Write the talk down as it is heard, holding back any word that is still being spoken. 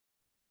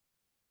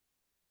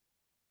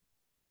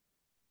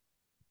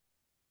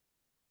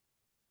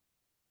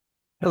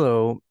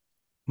Hello,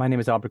 my name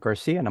is Albert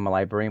Garcia, and I'm a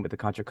librarian with the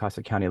Contra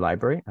Costa County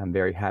Library. I'm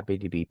very happy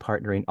to be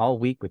partnering all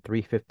week with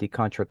 350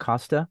 Contra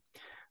Costa.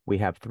 We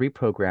have three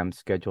programs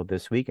scheduled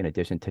this week. In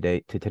addition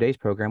to today's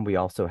program, we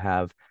also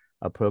have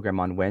a program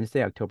on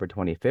Wednesday, October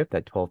 25th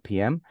at 12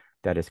 p.m.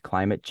 That is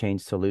Climate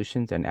Change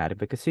Solutions and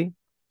Advocacy.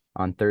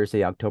 On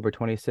Thursday, October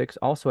 26th,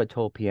 also at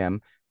 12 p.m.,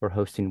 we're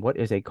hosting What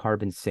is a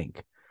Carbon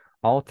Sink?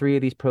 All three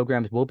of these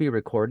programs will be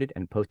recorded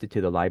and posted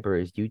to the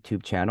library's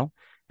YouTube channel.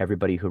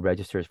 Everybody who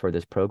registers for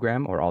this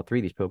program or all three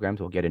of these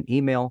programs will get an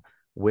email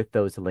with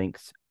those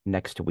links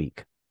next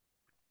week.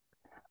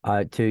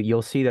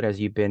 You'll see that as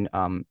you've been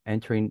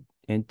entering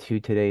into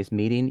today's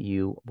meeting,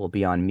 you will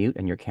be on mute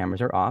and your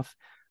cameras are off.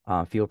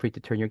 Feel free to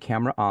turn your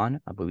camera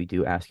on, but we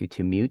do ask you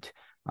to mute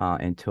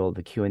until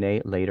the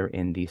Q&A later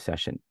in the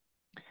session.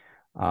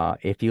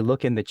 If you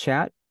look in the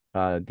chat,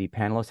 the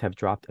panelists have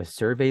dropped a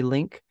survey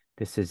link.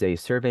 This is a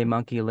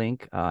SurveyMonkey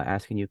link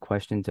asking you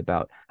questions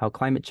about how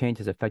climate change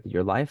has affected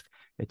your life.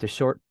 It's a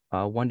short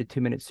 1 to 2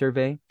 minute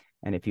survey.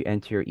 And if you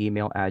enter your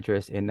email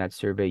address in that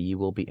survey, you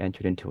will be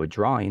entered into a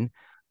drawing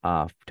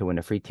to win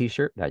a free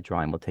t-shirt. That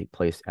drawing will take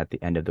place at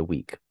the end of the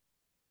week.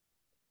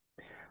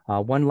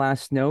 One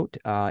last note,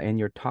 in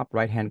your top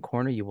right-hand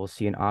corner, you will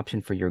see an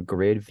option for your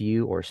grid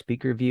view or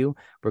speaker view.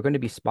 We're going to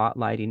be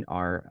spotlighting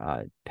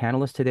our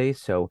panelists today.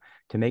 So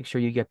to make sure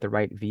you get the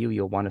right view,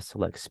 you'll want to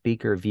select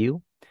speaker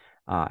view.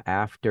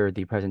 After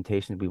the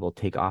presentation, we will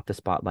take off the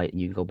spotlight and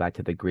you can go back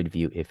to the grid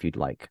view if you'd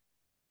like.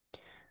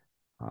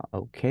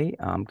 Okay,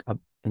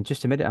 in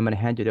just a minute, I'm going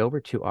to hand it over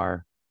to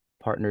our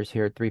partners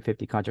here at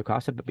 350 Contra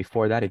Costa. But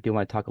before that, I do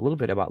want to talk a little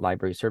bit about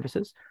library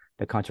services.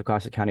 The Contra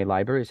Costa County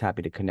Library is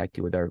happy to connect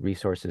you with our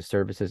resources,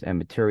 services, and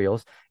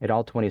materials at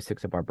all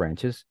 26 of our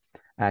branches.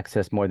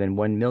 Access more than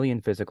 1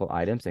 million physical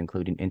items,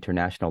 including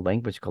international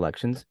language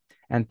collections,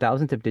 and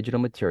thousands of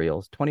digital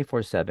materials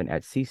 24/7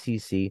 at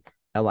ccclib.org.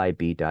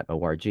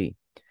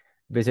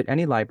 Visit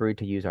any library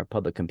to use our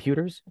public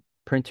computers,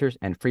 printers,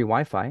 and free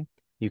Wi-Fi.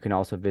 You can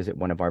also visit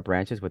one of our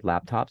branches with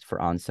laptops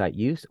for on-site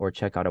use or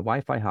check out a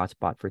Wi-Fi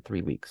hotspot for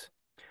 3 weeks.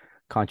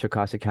 Contra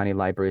Costa County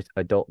Library's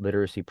adult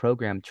literacy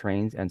program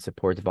trains and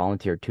supports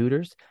volunteer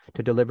tutors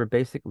to deliver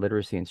basic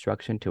literacy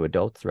instruction to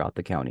adults throughout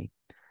the county.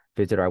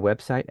 Visit our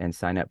website and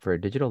sign up for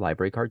a digital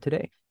library card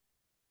today.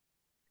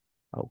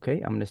 Okay,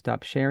 I'm going to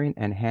stop sharing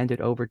and hand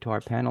it over to our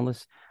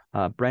panelists,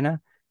 Brenna,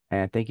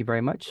 and thank you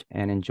very much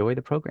and enjoy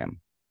the program.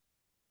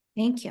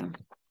 Thank you.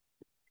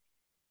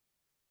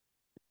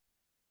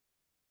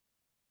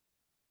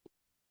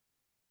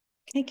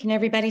 Okay, can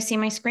everybody see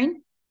my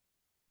screen?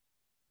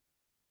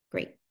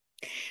 Great.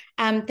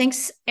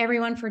 Thanks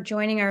everyone for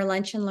joining our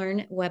Lunch and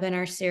Learn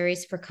webinar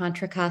series for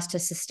Contra Costa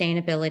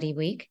Sustainability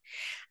Week.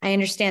 I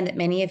understand that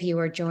many of you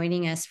are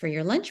joining us for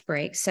your lunch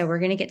break, so we're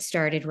going to get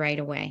started right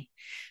away.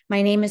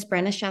 My name is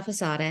Brenna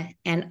Shafazada,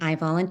 and I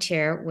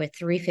volunteer with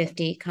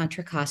 350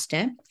 Contra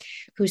Costa,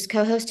 who's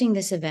co-hosting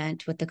this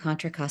event with the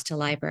Contra Costa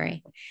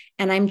Library.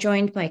 And I'm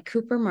joined by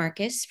Cooper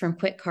Marcus from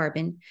Quit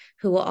Carbon,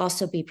 who will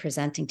also be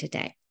presenting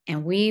today.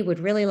 And we would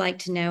really like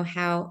to know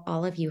how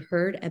all of you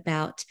heard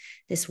about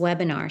this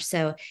webinar.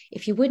 So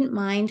if you wouldn't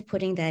mind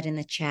putting that in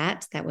the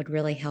chat, that would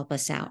really help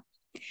us out.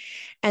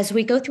 As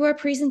we go through our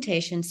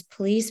presentations,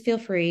 please feel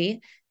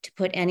free to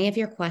put any of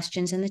your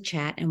questions in the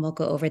chat and we'll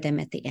go over them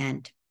at the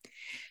end.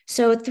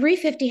 So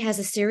 350 has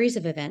a series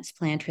of events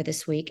planned for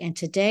this week, and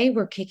today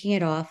we're kicking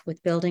it off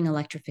with Building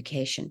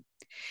Electrification.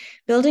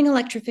 Building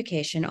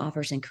Electrification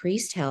offers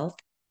increased health,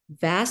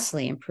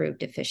 vastly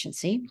improved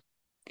efficiency,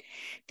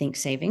 think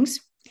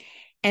savings,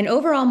 and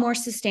overall more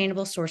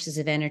sustainable sources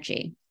of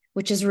energy,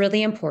 which is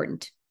really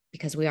important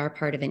because we are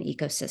part of an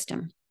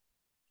ecosystem.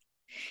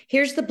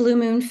 Here's the blue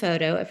moon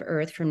photo of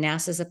Earth from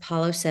NASA's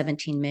Apollo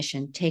 17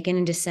 mission taken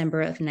in December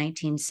of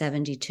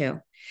 1972.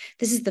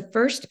 This is the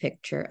first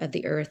picture of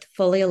the Earth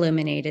fully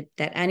illuminated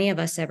that any of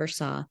us ever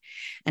saw,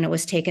 and it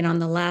was taken on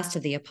the last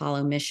of the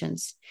Apollo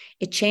missions.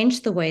 It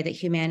changed the way that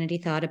humanity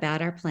thought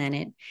about our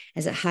planet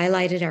as it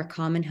highlighted our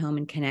common home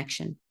and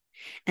connection,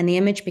 and the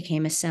image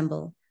became a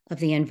symbol of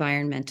the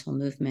environmental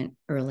movement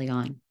early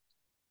on.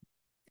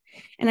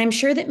 And I'm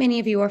sure that many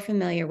of you are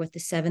familiar with the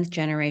seventh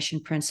generation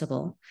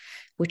principle,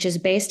 which is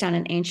based on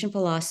an ancient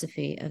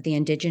philosophy of the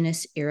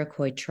indigenous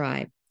Iroquois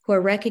tribe, who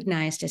are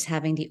recognized as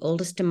having the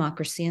oldest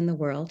democracy in the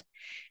world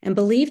and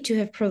believed to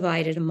have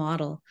provided a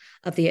model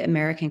of the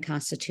American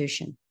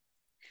Constitution.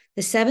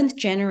 The seventh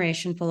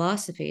generation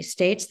philosophy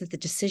states that the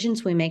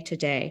decisions we make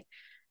today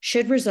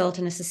should result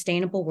in a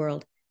sustainable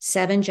world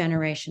 7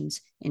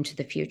 generations into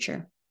the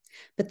future.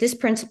 But this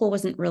principle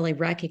wasn't really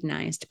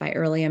recognized by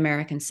early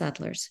American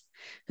settlers,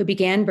 who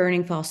began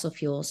burning fossil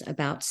fuels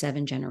about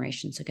 7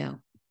 generations ago.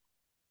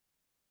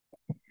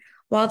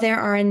 While there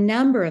are a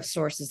number of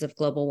sources of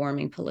global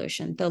warming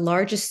pollution, the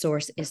largest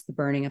source is the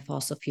burning of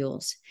fossil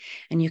fuels.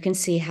 And you can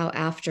see how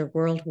after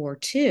World War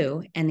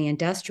II and the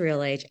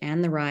industrial age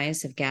and the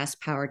rise of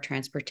gas-powered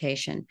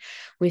transportation,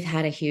 we've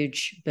had a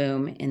huge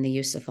boom in the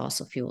use of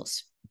fossil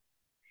fuels.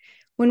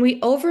 When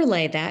we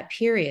overlay that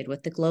period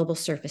with the global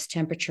surface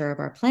temperature of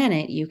our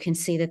planet, you can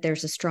see that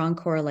there's a strong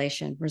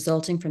correlation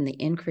resulting from the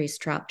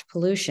increased trapped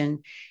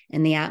pollution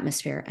in the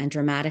atmosphere and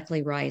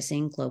dramatically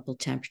rising global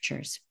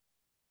temperatures.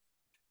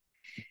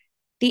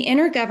 The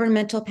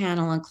Intergovernmental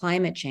Panel on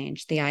Climate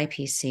Change, the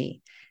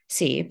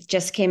IPCC,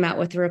 just came out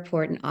with a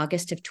report in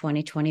August of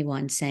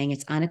 2021 saying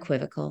it's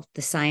unequivocal,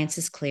 the science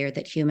is clear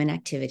that human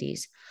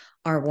activities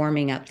are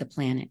warming up the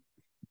planet.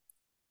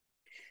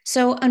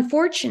 So,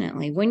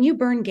 unfortunately, when you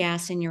burn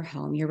gas in your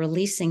home, you're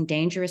releasing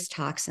dangerous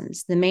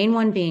toxins, the main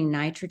one being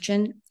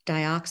nitrogen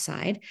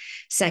dioxide,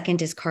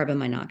 second is carbon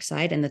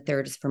monoxide, and the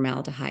third is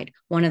formaldehyde,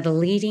 one of the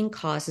leading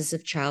causes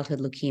of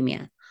childhood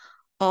leukemia.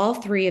 All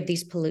three of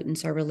these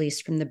pollutants are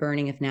released from the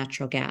burning of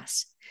natural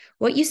gas.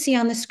 What you see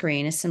on the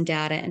screen is some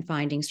data and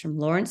findings from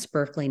Lawrence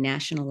Berkeley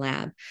National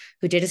Lab,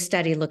 who did a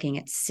study looking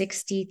at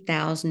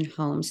 60,000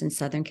 homes in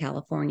Southern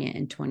California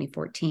in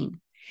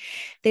 2014.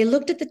 They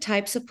looked at the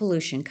types of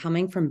pollution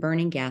coming from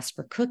burning gas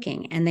for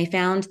cooking, and they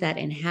found that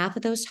in half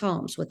of those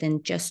homes,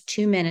 within just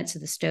 2 minutes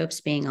of the stoves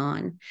being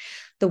on,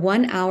 the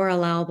 1 hour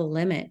allowable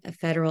limit of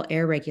federal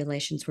air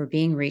regulations were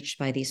being reached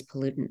by these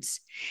pollutants.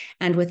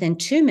 And within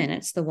 2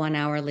 minutes, the 1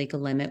 hour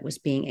legal limit was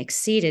being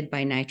exceeded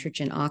by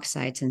nitrogen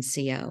oxides and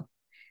CO.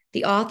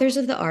 The authors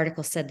of the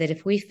article said that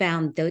if we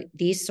found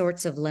these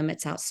sorts of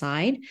limits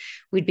outside,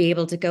 we'd be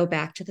able to go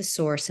back to the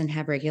source and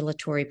have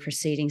regulatory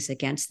proceedings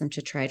against them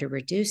to try to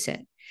reduce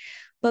it.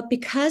 But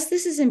because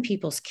this is in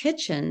people's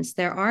kitchens,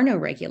 there are no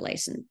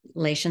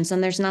regulations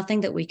and there's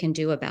nothing that we can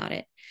do about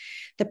it.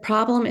 The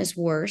problem is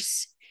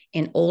worse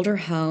in older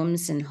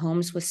homes and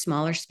homes with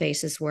smaller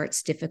spaces where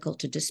it's difficult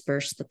to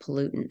disperse the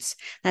pollutants.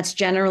 That's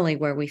generally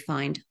where we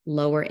find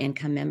lower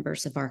income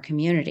members of our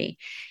community,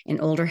 in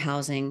older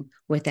housing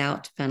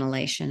without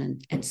ventilation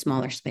and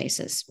smaller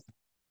spaces.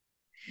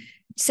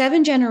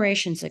 7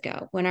 generations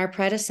ago, when our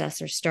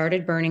predecessors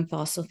started burning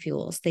fossil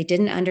fuels, they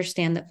didn't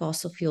understand that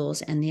fossil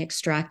fuels and the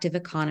extractive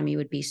economy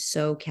would be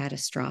so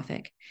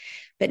catastrophic.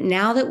 But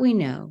now that we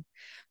know,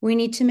 we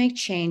need to make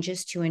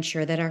changes to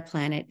ensure that our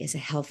planet is a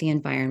healthy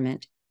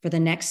environment for the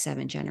next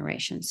 7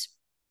 generations.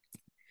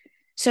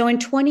 So in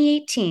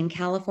 2018,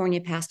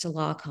 California passed a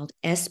law called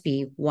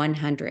SB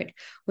 100,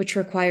 which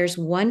requires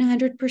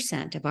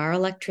 100% of our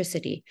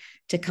electricity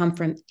to come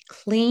from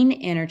clean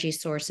energy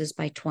sources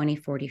by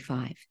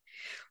 2045.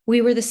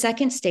 We were the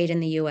second state in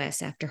the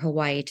US after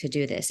Hawaii to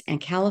do this, and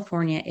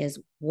California is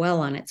well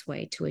on its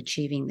way to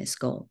achieving this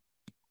goal.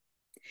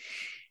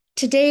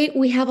 Today,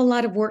 we have a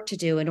lot of work to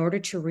do in order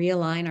to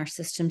realign our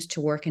systems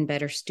to work in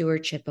better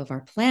stewardship of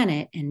our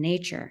planet and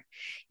nature.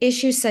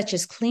 Issues such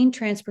as clean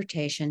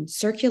transportation,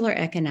 circular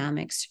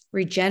economics,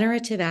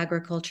 regenerative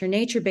agriculture,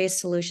 nature-based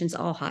solutions,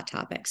 all hot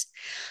topics.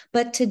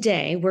 But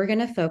today, we're going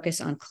to focus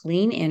on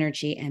clean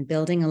energy and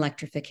building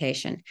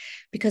electrification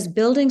because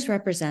buildings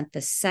represent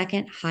the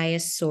second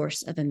highest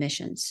source of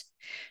emissions.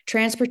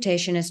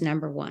 Transportation is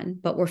number 1,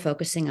 but we're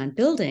focusing on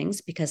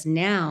buildings because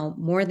now,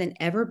 more than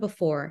ever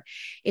before,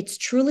 it's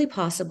truly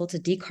possible to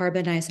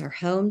decarbonize our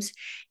homes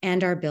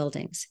and our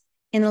buildings.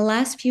 In the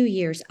last few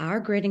years, our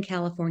grid in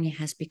California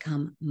has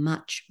become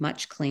much,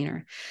 much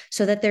cleaner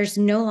so that there's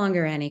no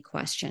longer any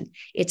question.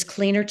 It's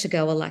cleaner to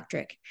go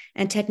electric.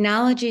 And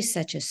technologies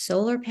such as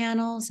solar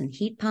panels and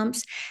heat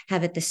pumps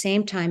have at the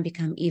same time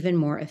become even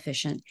more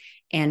efficient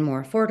and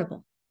more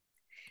affordable.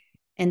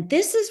 And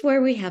this is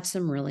where we have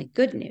some really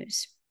good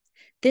news.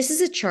 This is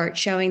a chart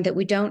showing that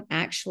we don't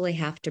actually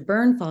have to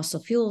burn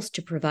fossil fuels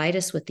to provide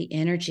us with the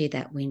energy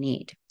that we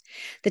need.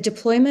 The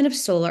deployment of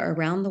solar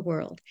around the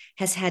world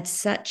has had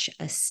such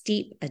a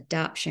steep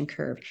adoption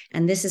curve,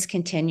 and this is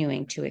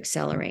continuing to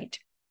accelerate.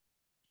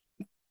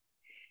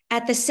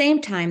 At the same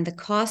time, the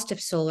cost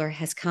of solar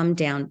has come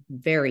down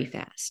very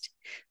fast,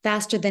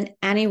 faster than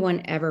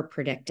anyone ever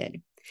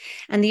predicted.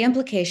 And the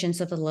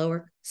implications of the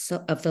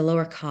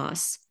lower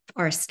costs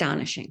are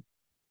astonishing.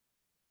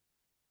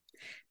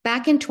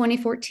 Back in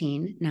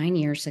 2014, 9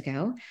 years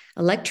ago,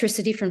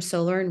 electricity from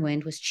solar and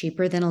wind was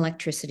cheaper than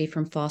electricity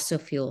from fossil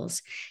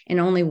fuels in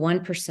only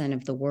 1%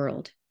 of the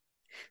world.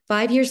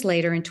 5 years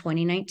later, in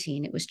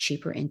 2019, it was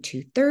cheaper in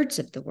 2/3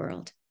 of the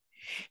world.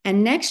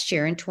 And next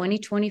year, in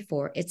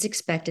 2024, it's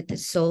expected that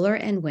solar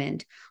and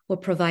wind will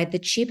provide the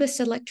cheapest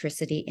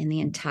electricity in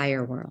the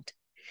entire world.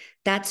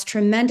 That's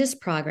tremendous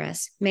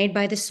progress made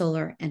by the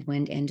solar and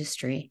wind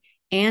industry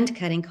and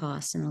cutting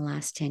costs in the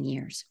last 10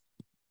 years.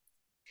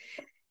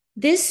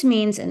 This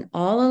means an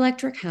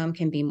all-electric home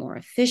can be more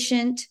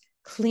efficient,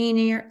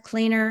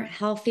 cleaner,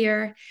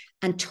 healthier,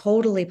 and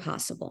totally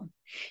possible.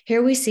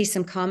 Here we see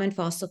some common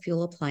fossil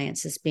fuel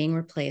appliances being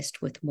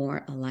replaced with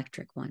more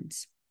electric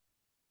ones.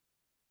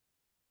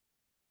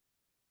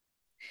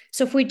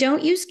 So if we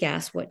don't use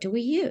gas, what do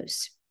we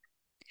use?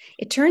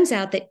 It turns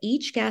out that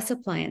each gas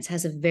appliance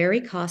has a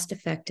very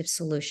cost-effective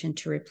solution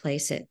to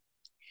replace it.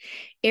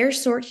 Air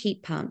source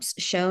heat pumps,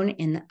 shown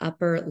in the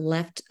upper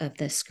left of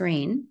the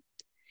screen,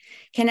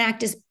 can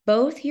act as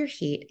both your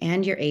heat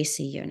and your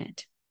AC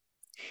unit.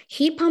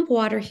 Heat pump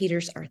water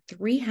heaters are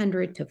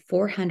 300 to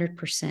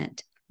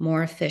 400%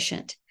 more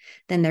efficient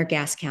than their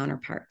gas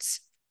counterparts.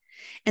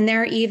 And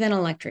there are even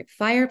electric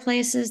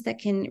fireplaces that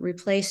can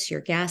replace your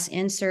gas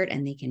insert,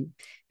 and they can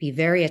be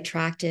very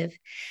attractive.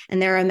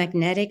 And there are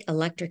magnetic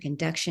electric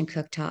induction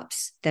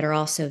cooktops that are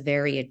also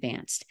very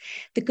advanced.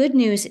 The good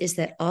news is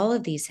that all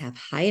of these have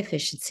high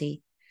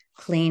efficiency,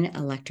 clean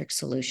electric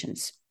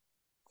solutions.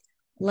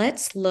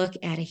 Let's look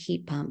at a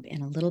heat pump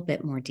in a little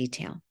bit more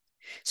detail.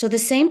 So the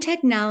same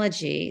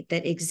technology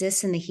that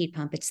exists in the heat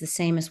pump, it's the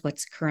same as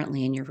what's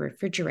currently in your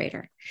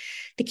refrigerator.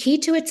 The key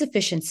to its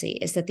efficiency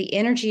is that the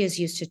energy is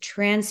used to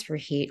transfer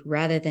heat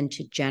rather than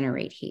to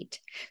generate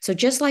heat. So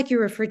just like your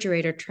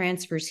refrigerator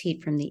transfers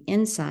heat from the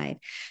inside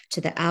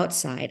to the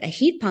outside, a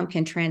heat pump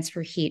can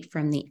transfer heat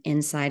from the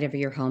inside of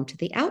your home to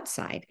the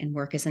outside and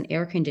work as an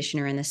air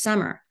conditioner in the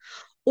summer.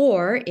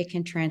 Or it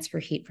can transfer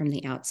heat from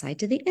the outside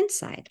to the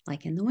inside,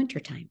 like in the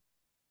wintertime.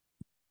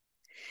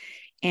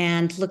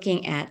 And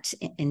looking at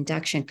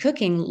induction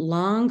cooking,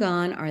 long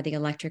gone are the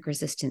electric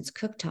resistance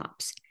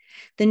cooktops.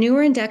 The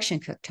newer induction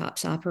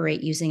cooktops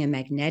operate using a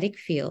magnetic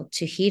field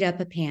to heat up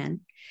a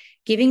pan,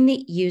 giving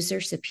the user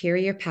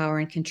superior power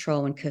and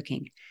control when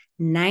cooking.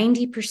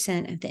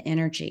 90% of the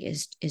energy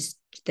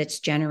that's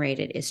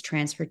generated is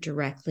transferred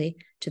directly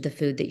to the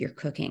food that you're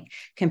cooking.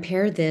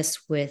 Compare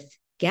this with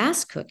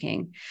gas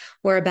cooking,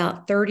 where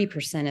about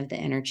 30% of the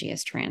energy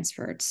is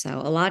transferred.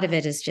 So a lot of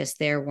it is just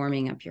there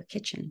warming up your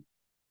kitchen.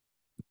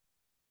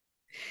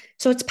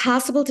 So it's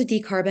possible to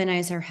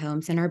decarbonize our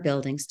homes and our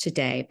buildings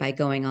today by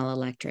going all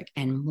electric.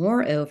 And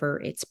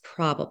moreover, it's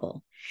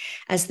probable.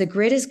 As the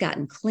grid has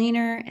gotten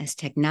cleaner, as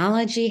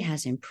technology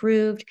has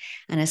improved,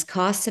 and as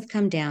costs have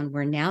come down,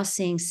 we're now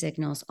seeing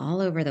signals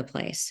all over the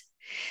place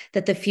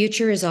that the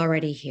future is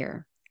already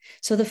here.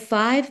 So the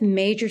 5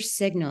 major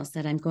signals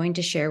that I'm going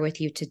to share with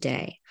you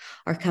today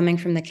are coming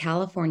from the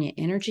California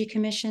Energy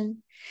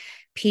Commission,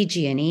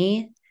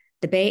 PG&E,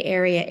 the Bay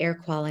Area Air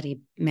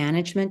Quality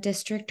Management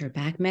District, or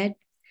BACMed,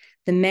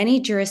 the many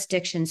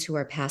jurisdictions who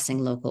are passing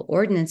local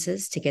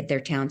ordinances to get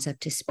their towns up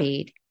to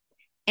speed,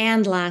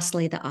 and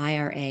lastly, the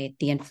IRA,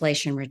 the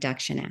Inflation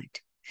Reduction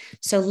Act.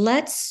 So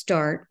let's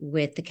start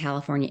with the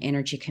California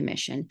Energy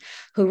Commission,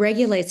 who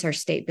regulates our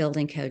state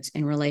building codes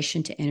in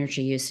relation to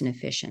energy use and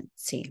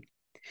efficiency.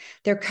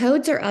 Their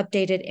codes are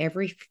updated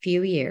every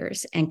few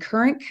years, and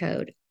current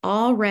code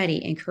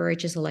already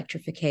encourages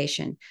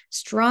electrification,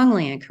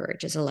 strongly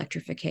encourages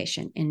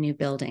electrification in new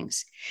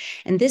buildings.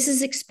 And this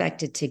is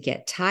expected to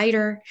get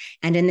tighter,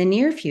 and in the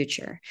near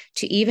future,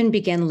 to even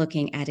begin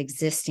looking at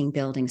existing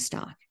building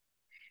stock.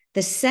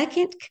 The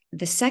second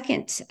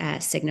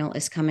signal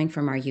is coming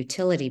from our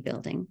utility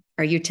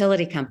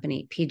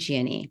company,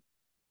 PG&E.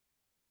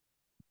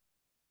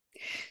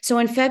 So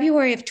in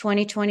February of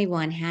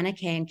 2021, Hannah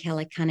Kay and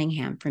Kelly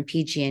Cunningham from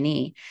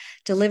PG&E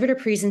delivered a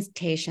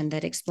presentation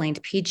that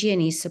explained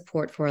PG&E's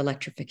support for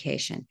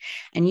electrification.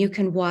 And you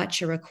can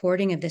watch a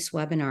recording of this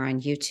webinar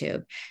on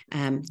YouTube.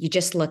 You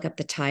just look up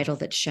the title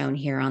that's shown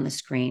here on the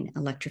screen,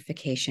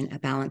 Electrification, a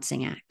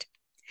Balancing Act.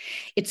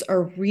 It's a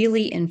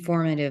really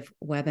informative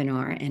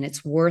webinar and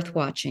it's worth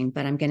watching,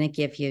 but I'm going to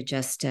give you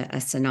just a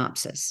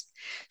synopsis.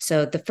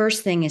 So the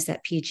first thing is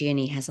that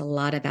PG&E has a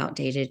lot of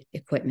outdated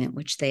equipment,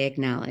 which they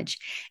acknowledge,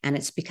 and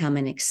it's become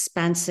an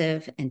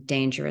expensive and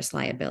dangerous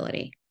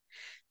liability.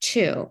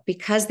 2,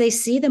 because they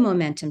see the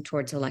momentum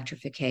towards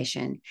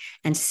electrification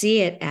and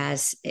see it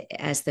as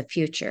the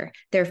future,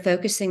 they're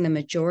focusing the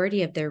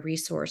majority of their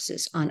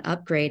resources on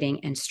upgrading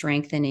and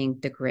strengthening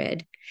the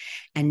grid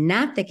and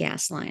not the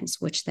gas lines,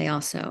 which they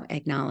also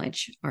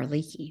acknowledge are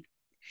leaky.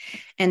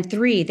 And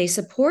 3, they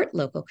support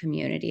local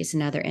communities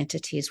and other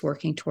entities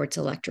working towards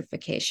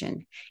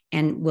electrification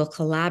and will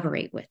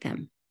collaborate with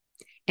them.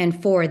 And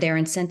 4, they're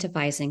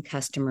incentivizing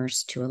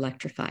customers to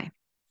electrify.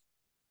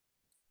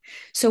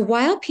 So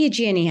while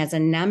PG&E has a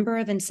number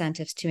of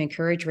incentives to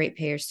encourage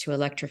ratepayers to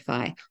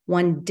electrify,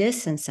 one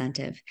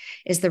disincentive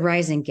is the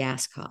rising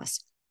gas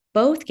costs.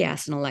 Both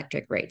gas and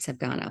electric rates have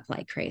gone up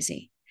like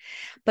crazy.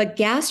 But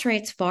gas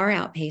rates far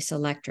outpace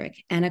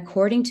electric, and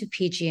according to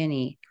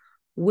PG&E,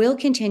 will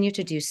continue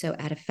to do so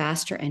at a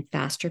faster and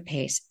faster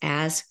pace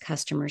as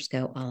customers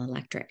go all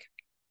electric.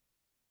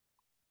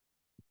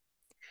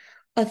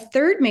 A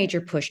third major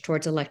push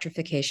towards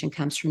electrification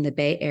comes from the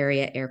Bay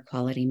Area Air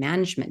Quality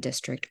Management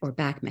District, or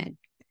BACMed.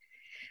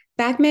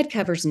 BACMed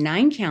covers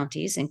 9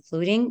 counties,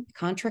 including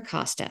Contra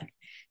Costa.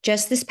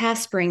 Just this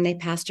past spring, they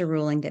passed a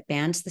ruling that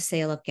bans the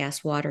sale of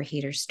gas water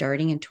heaters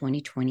starting in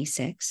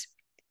 2026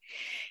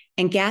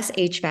 and gas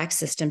HVAC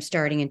systems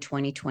starting in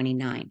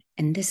 2029.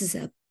 And this is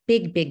a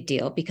big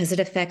deal because it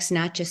affects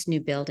not just new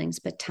buildings,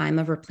 but time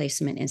of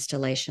replacement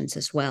installations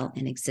as well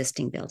in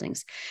existing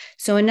buildings.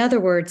 So in other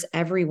words,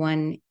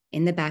 everyone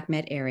in the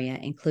BACMed area,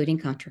 including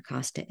Contra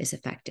Costa, is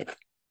affected.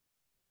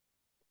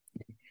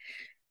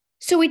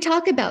 So we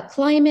talk about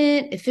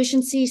climate,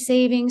 efficiency,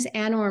 savings,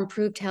 and/or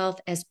improved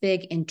health as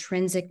big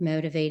intrinsic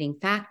motivating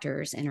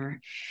factors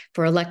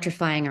for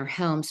electrifying our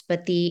homes.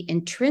 But the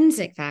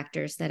intrinsic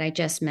factors that I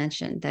just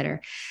mentioned that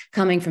are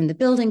coming from the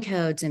building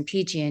codes and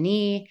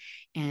PG&E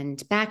and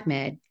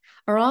BACMed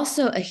are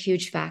also a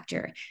huge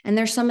factor. And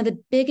they're some of the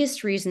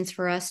biggest reasons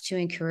for us to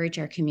encourage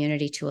our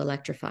community to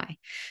electrify,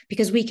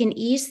 because we can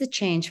ease the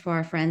change for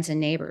our friends and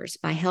neighbors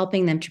by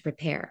helping them to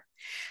prepare.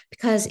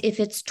 Because if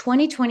it's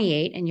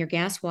 2028 and your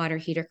gas water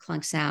heater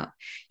clunks out,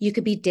 you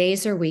could be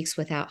days or weeks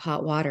without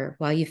hot water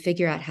while you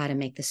figure out how to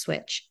make the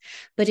switch.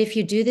 But if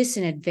you do this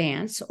in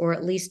advance, or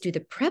at least do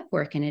the prep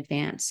work in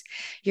advance,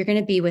 you're going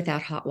to be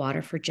without hot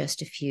water for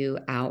just a few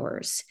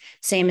hours.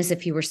 Same as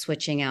if you were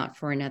switching out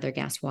for another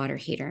gas water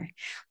heater.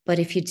 But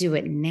if you do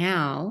it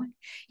now,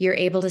 you're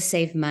able to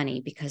save money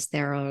because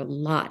there are a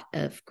lot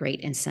of great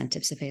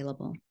incentives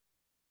available.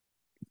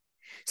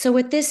 So,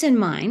 with this in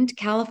mind,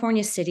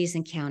 California cities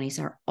and counties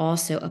are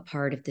also a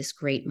part of this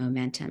great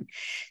momentum.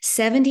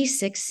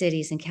 76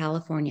 cities in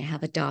California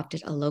have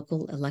adopted a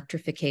local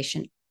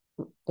electrification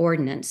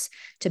ordinance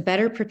to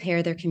better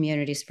prepare their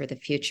communities for the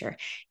future.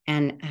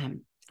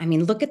 And I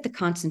mean, look at the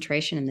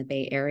concentration in the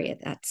Bay Area.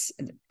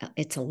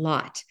 It's a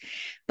lot,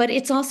 but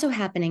it's also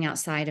happening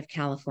outside of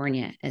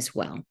California as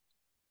well.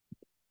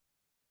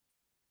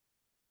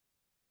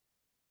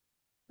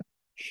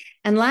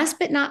 And last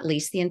but not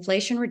least, the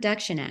Inflation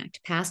Reduction Act,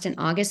 passed in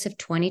August of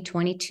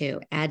 2022,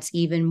 adds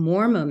even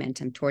more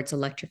momentum towards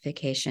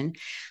electrification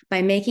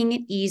by making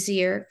it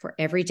easier for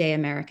everyday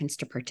Americans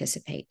to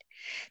participate.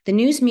 The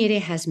news media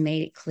has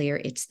made it clear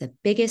it's the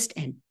biggest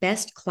and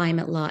best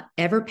climate law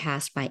ever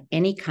passed by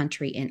any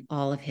country in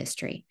all of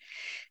history.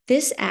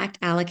 This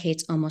act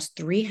allocates almost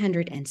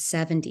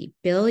 $370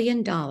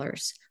 billion,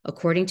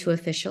 according to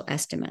official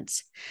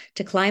estimates,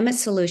 to climate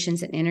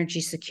solutions and energy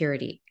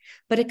security,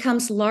 but it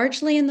comes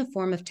largely in the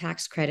form of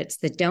tax credits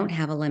that don't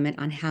have a limit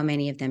on how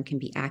many of them can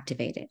be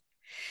activated.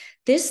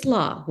 This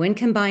law, when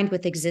combined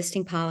with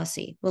existing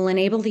policy, will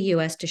enable the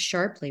U.S. to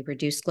sharply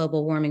reduce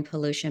global warming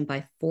pollution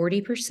by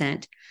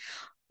 40%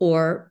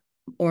 or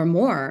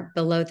more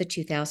below the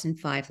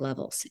 2005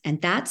 levels.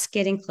 And that's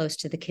getting close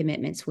to the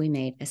commitments we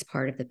made as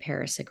part of the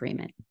Paris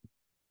Agreement.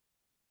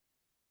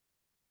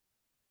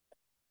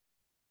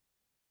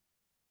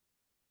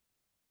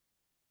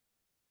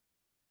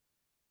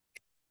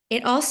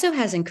 It also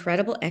has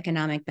incredible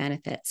economic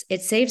benefits.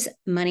 It saves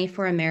money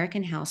for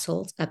American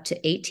households up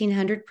to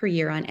 $1,800 per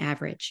year on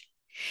average.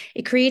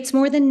 It creates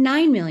more than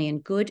 9 million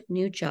good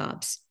new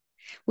jobs.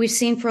 We've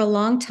seen for a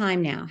long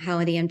time now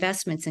how the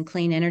investments in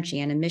clean energy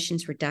and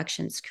emissions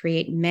reductions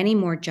create many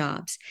more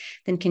jobs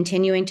than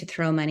continuing to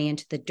throw money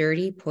into the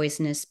dirty,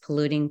 poisonous,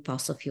 polluting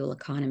fossil fuel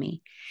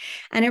economy.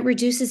 And it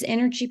reduces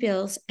energy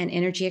bills and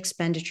energy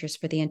expenditures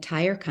for the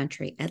entire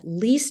country at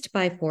least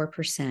by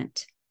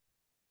 4%.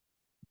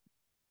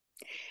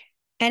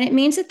 And it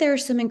means that there are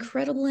some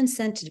incredible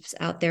incentives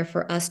out there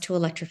for us to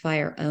electrify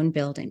our own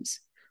buildings.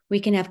 We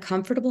can have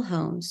comfortable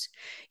homes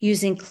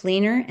using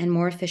cleaner and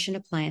more efficient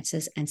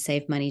appliances and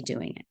save money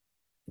doing it.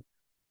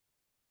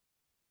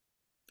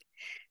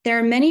 There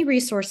are many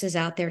resources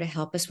out there to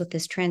help us with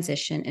this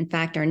transition. In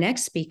fact, our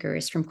next speaker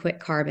is from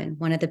Quick Carbon,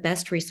 one of the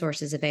best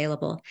resources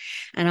available.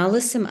 And I'll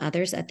list some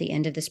others at the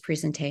end of this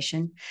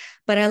presentation.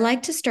 But I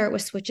like to start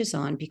with Switches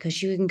On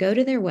because you can go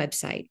to their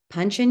website,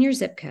 punch in your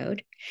zip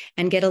code,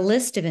 and get a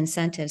list of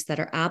incentives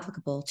that are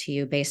applicable to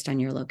you based on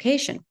your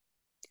location.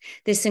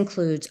 This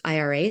includes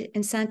IRA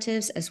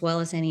incentives, as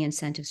well as any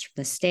incentives from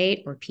the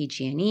state or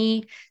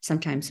PG&E,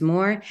 sometimes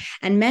more.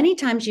 And many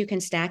times you can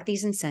stack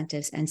these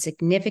incentives and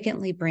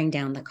significantly bring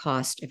down the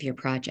cost of your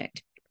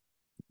project.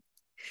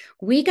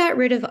 We got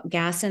rid of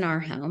gas in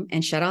our home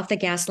and shut off the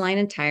gas line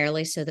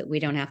entirely so that we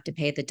don't have to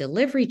pay the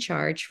delivery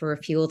charge for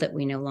a fuel that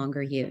we no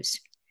longer use.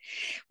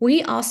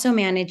 We also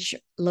manage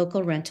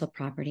local rental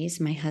properties,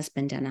 my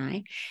husband and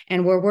I,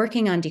 and we're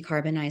working on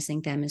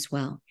decarbonizing them as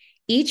well.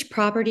 Each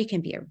property can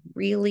be a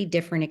really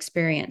different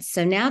experience.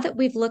 So now that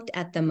we've looked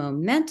at the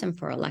momentum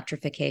for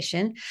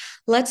electrification,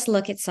 let's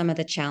look at some of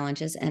the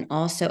challenges and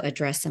also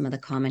address some of the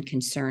common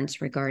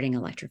concerns regarding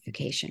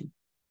electrification.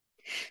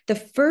 The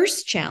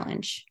first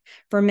challenge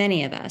for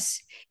many of us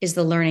is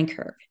the learning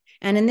curve.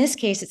 And in this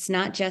case, it's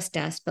not just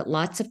us, but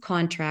lots of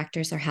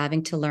contractors are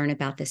having to learn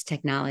about this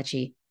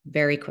technology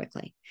very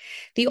quickly.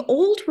 The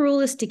old rule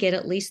is to get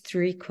at least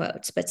 3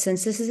 quotes, but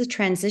since this is a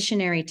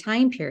transitionary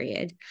time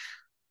period,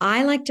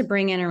 I like to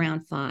bring in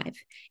around 5.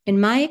 In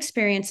my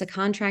experience, a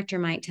contractor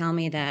might tell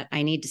me that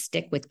I need to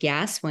stick with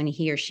gas when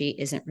he or she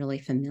isn't really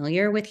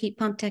familiar with heat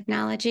pump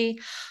technology,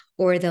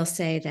 or they'll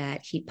say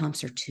that heat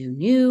pumps are too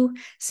new.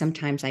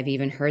 Sometimes I've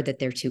even heard that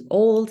they're too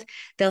old.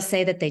 They'll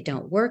say that they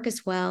don't work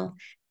as well.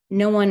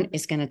 No one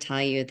is going to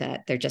tell you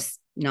that they're just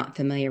not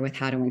familiar with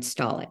how to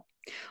install it.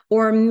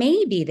 Or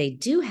maybe they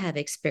do have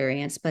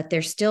experience, but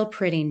they're still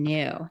pretty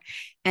new.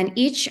 And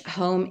each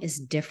home is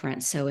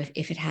different. So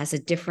if it has a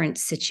different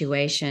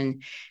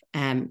situation,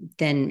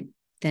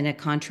 then a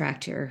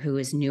contractor who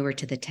is newer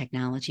to the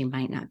technology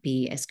might not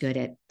be as good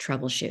at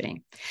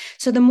troubleshooting.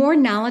 So the more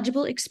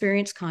knowledgeable,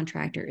 experienced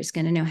contractor is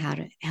going to know how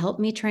to help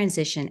me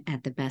transition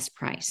at the best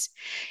price.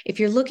 If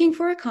you're looking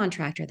for a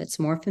contractor that's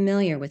more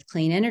familiar with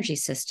clean energy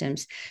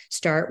systems,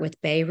 start with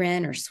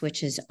BayRen or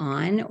Switches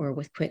On or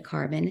with Quick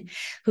Carbon,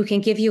 who can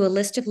give you a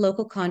list of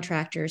local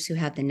contractors who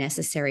have the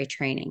necessary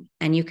training.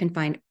 And you can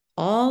find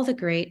all the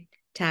great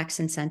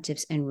tax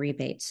incentives and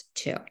rebates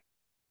too.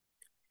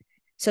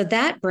 So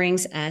that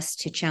brings us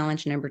to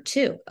challenge number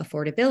 2,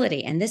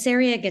 affordability. And this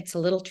area gets a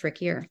little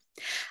trickier.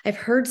 I've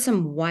heard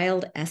some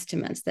wild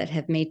estimates that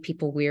have made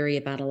people weary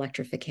about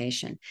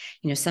electrification.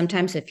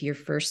 Sometimes if your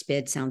first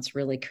bid sounds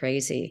really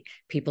crazy,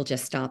 people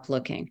just stop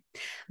looking.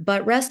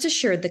 But rest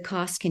assured, the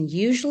cost can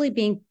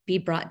usually be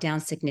brought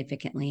down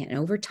significantly. And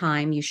over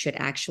time, you should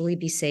actually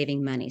be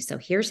saving money. So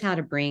here's how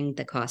to bring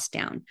the cost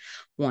down.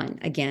 1,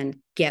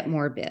 again, get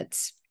more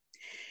bids.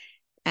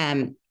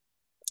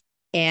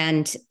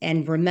 And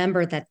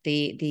remember that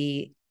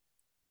the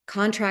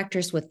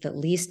contractors with the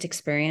least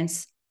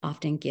experience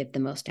often give the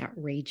most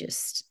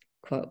outrageous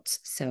quotes.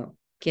 So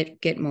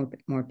get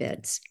more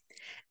bids.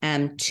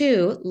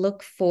 2,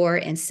 look for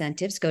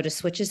incentives. Go to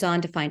Switches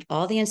On to find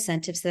all the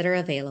incentives that are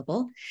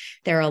available.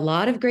 There are a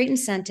lot of great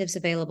incentives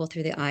available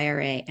through the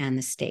IRA and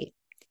the state.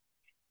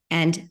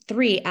 And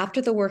 3,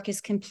 after the work is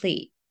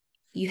complete,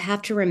 you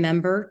have to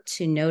remember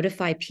to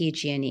notify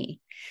PG&E.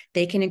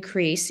 They can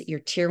increase your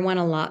tier 1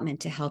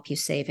 allotment to help you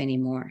save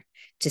even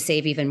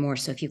more.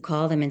 So if you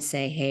call them and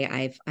say, hey,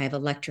 I've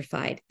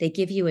electrified, they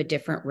give you a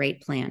different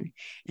rate plan,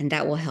 and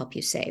that will help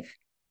you save.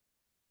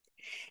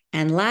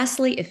 And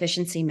lastly,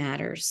 efficiency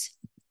matters.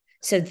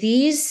 So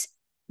these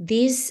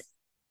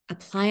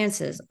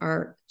appliances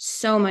are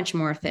so much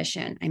more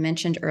efficient. I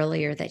mentioned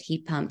earlier that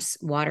heat pump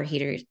water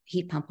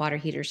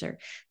heaters are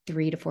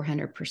 300 to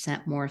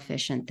 400% more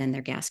efficient than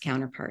their gas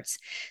counterparts.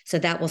 So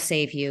that will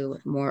save you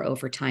more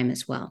over time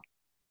as well.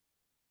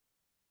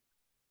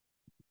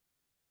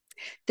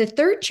 The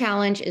third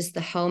challenge is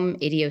the home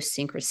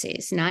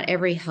idiosyncrasies. Not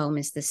every home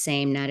is the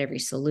same. Not every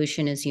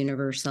solution is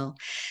universal.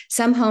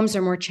 Some homes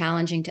are more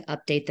challenging to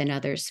update than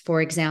others.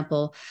 For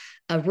example,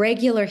 a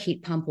regular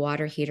heat pump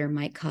water heater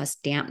might cause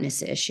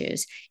dampness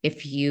issues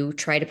if you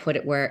try to put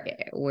it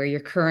where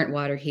your current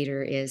water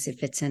heater is,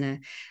 if it's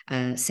in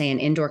say an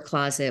indoor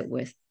closet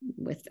with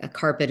a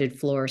carpeted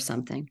floor or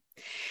something.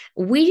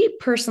 We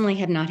personally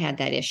have not had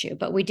that issue,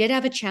 but we did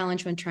have a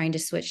challenge when trying to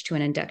switch to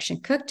an induction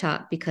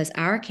cooktop because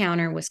our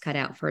counter was cut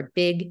out for a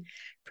big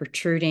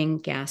protruding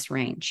gas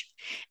range.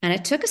 And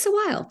it took us a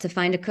while to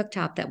find a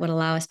cooktop that would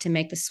allow us to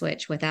make the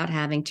switch without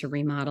having to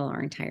remodel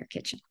our entire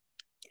kitchen.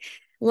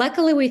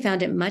 Luckily, we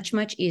found it much,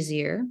 much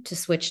easier to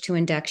switch to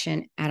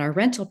induction at our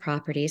rental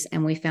properties,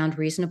 and we found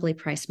reasonably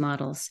priced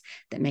models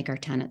that make our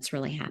tenants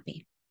really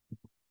happy.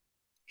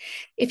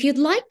 If you'd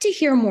like to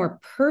hear more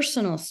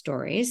personal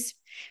stories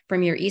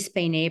from your East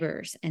Bay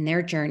neighbors and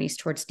their journeys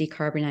towards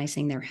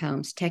decarbonizing their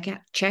homes,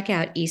 check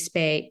out East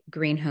Bay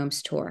Green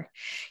Homes Tour.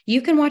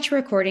 You can watch a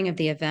recording of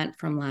the event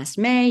from last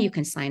May. You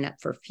can sign up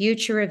for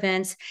future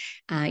events.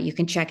 You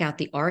can check out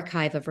the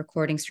archive of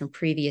recordings from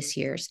previous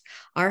years.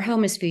 Our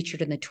home is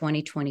featured in the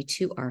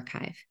 2022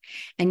 archive.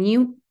 And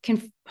you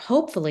can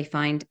hopefully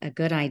find a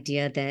good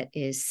idea that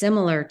is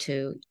similar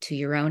to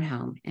your own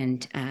home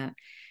and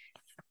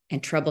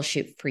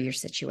troubleshoot for your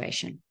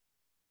situation.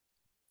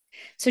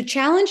 So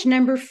challenge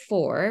number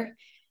 4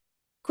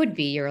 could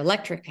be your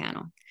electric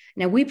panel.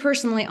 Now, we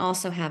personally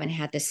also haven't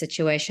had this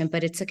situation,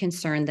 but it's a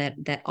concern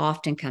that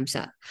often comes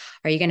up.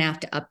 Are you going to have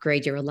to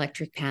upgrade your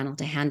electric panel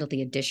to handle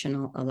the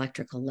additional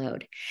electrical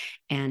load?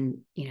 And,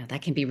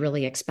 that can be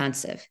really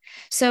expensive.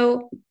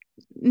 So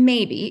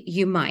maybe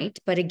you might,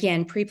 but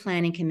again,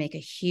 pre-planning can make a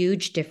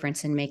huge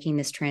difference in making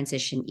this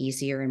transition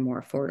easier and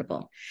more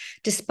affordable.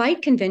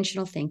 Despite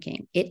conventional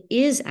thinking, it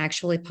is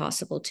actually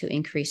possible to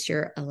increase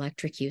your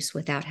electric use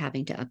without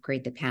having to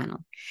upgrade the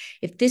panel.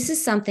 If this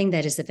is something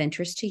that is of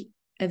interest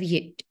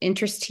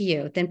to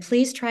you, then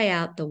please try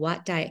out the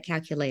Watt Diet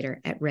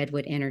Calculator at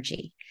Redwood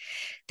Energy.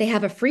 They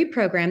have a free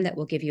program that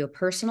will give you a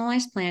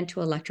personalized plan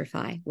to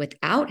electrify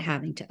without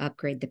having to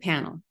upgrade the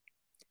panel.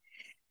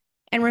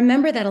 And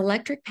remember that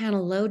electric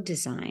panel load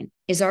design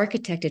is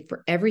architected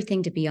for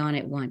everything to be on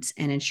at once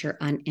and ensure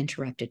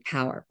uninterrupted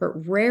power,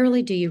 but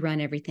rarely do you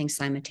run everything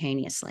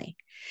simultaneously.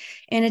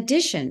 In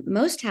addition,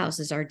 most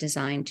houses are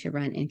designed to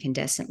run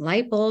incandescent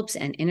light bulbs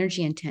and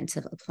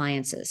energy-intensive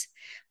appliances.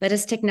 But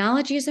as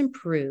technology has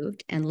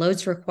improved and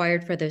loads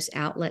required for those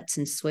outlets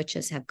and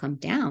switches have come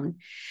down,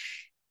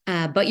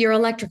 but your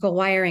electrical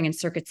wiring and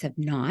circuits have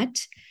not,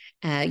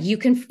 you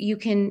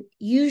can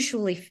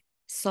usually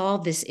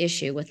solve this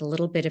issue with a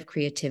little bit of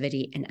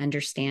creativity and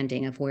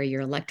understanding of where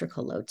your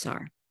electrical loads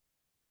are.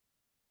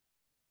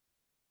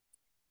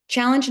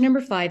 Challenge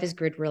number 5 is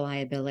grid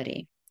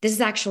reliability. This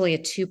is actually a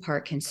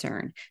 2-part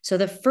concern. So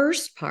the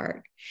first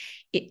part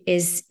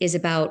is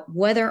about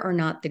whether or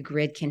not the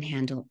grid can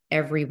handle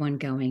everyone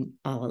going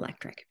all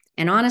electric.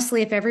 And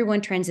honestly, if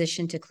everyone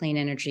transitioned to clean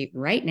energy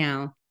right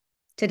now,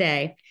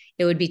 today,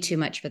 it would be too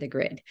much for the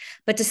grid.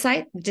 But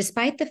despite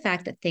the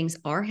fact that things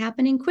are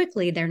happening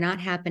quickly, they're not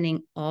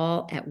happening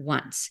all at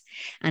once.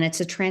 And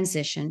it's a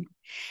transition,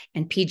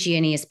 and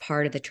PG&E is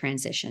part of the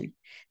transition.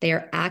 They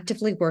are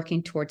actively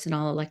working towards an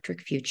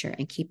all-electric future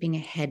and keeping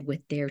ahead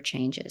with their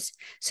changes.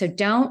 So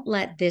don't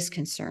let this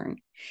concern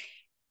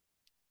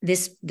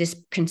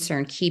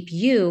keep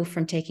you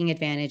from taking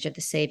advantage of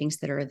the savings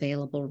that are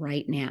available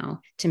right now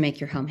to make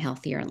your home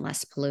healthier and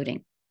less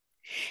polluting.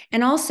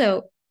 And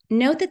also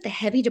note that the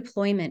heavy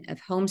deployment of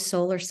home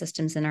solar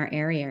systems in our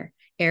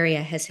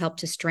area has helped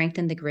to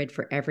strengthen the grid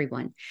for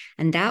everyone.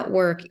 And that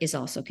work is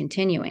also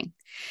continuing.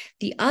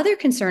 The other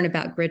concern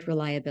about grid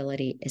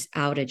reliability is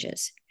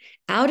outages.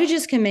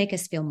 Outages can make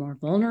us feel more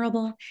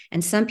vulnerable,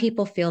 and some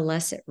people feel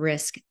less at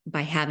risk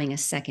by having a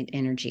second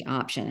energy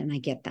option. And I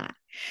get that.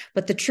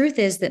 But the truth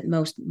is that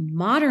most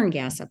modern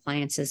gas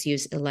appliances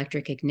use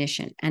electric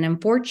ignition. And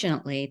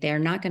unfortunately, they're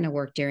not going to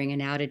work during an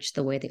outage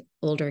the way the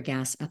older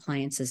gas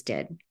appliances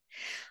did.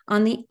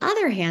 On the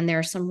other hand, there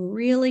are some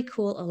really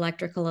cool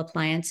electrical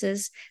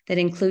appliances that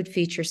include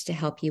features to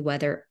help you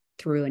weather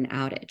through an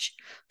outage.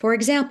 For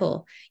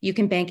example, you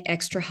can bank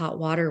extra hot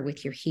water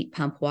with your heat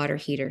pump water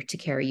heater to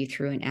carry you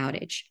through an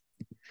outage.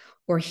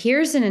 Or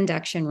here's an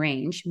induction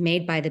range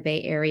made by the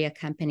Bay Area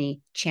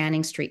company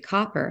Channing Street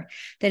Copper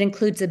that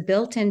includes a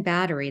built-in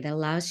battery that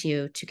allows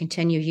you to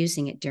continue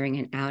using it during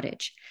an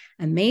outage.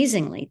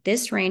 Amazingly,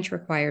 this range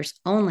requires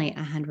only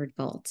 100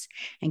 volts.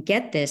 And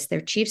get this, their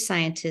chief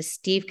scientist,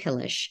 Steve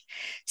Kalish,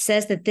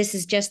 says that this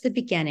is just the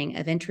beginning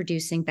of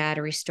introducing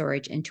battery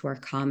storage into our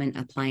common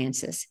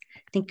appliances.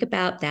 Think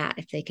about that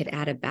if they could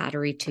add a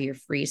battery to your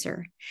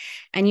freezer.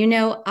 And you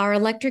know, our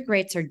electric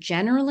rates are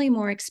generally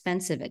more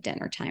expensive at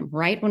dinner time,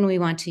 right when we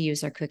want to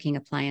use our cooking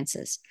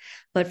appliances.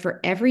 But for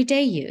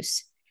everyday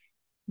use,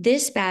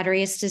 this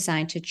battery is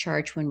designed to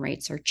charge when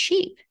rates are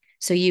cheap,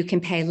 so you can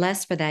pay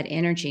less for that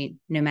energy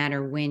no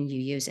matter when you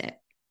use it.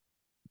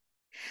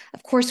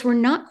 Of course, we're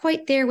not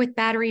quite there with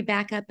battery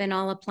backup in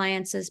all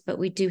appliances, but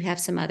we do have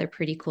some other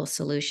pretty cool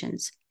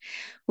solutions.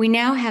 We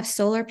now have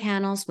solar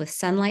panels with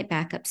sunlight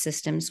backup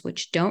systems,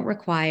 which don't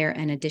require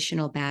an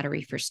additional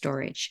battery for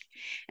storage.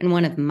 And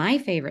one of my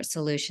favorite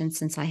solutions,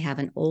 since I have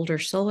an older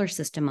solar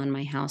system on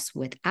my house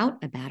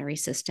without a battery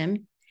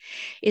system,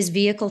 is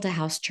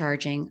vehicle-to-house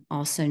charging,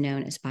 also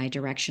known as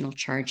bidirectional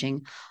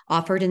charging,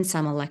 offered in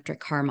some electric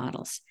car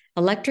models.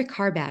 Electric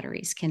car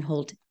batteries can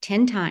hold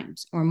 10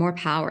 times or more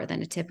power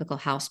than a typical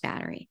house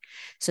battery.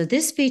 So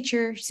this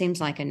feature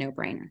seems like a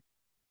no-brainer.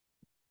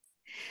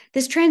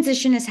 This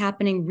transition is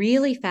happening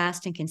really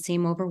fast and can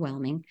seem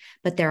overwhelming,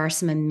 but there are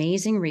some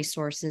amazing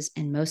resources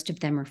and most of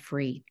them are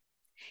free.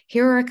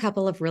 Here are a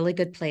couple of really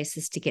good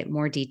places to get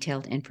more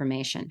detailed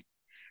information.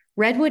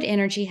 Redwood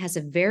Energy has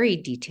a very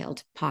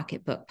detailed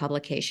pocketbook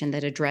publication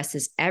that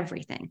addresses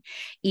everything,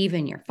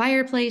 even your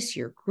fireplace,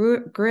 your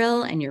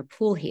grill, and your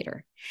pool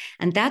heater.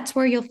 And that's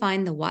where you'll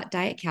find the Watt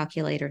Diet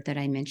Calculator that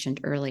I mentioned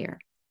earlier.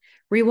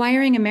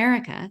 Rewiring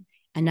America,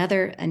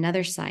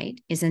 another site,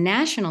 is a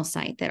national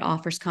site that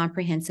offers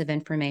comprehensive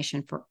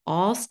information for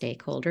all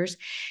stakeholders,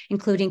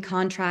 including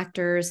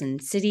contractors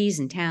and cities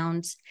and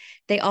towns.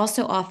 They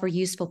also offer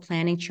useful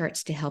planning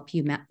charts to help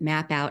you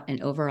map out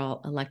an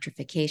overall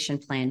electrification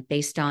plan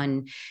based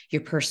on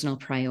your personal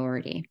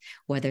priority,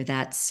 whether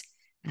that's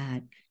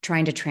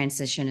trying to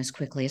transition as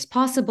quickly as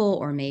possible,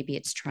 or maybe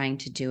it's trying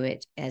to do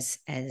it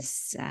in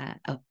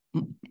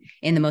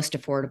the most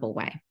affordable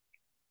way.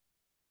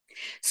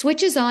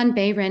 Switches on,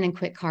 Bayren, and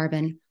Quick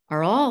Carbon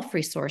are all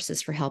free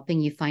sources for helping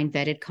you find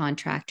vetted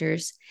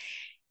contractors,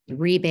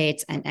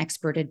 rebates, and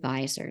expert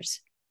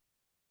advisors.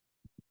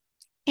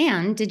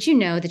 And did you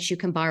know that you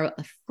can borrow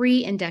a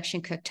free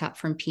induction cooktop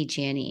from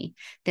PG&E?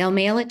 They'll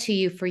mail it to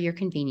you for your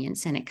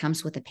convenience, and it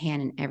comes with a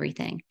pan and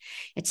everything.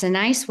 It's a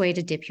nice way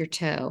to dip your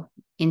toe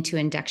into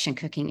induction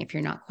cooking if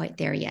you're not quite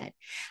there yet.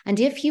 And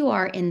if you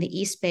are in the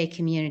East Bay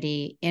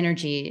Community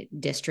Energy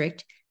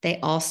District, they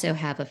also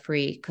have a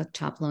free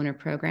cooktop loaner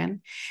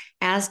program,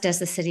 as does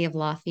the city of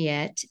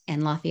Lafayette.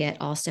 And Lafayette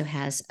also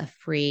has a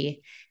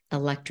free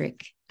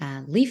electric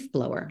leaf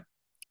blower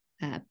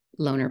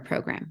loaner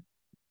program.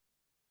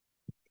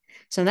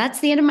 So that's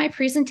the end of my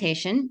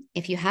presentation.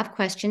 If you have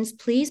questions,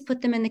 please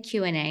put them in the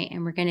Q&A,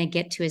 and we're going to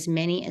get to as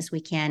many as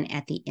we can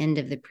at the end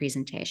of the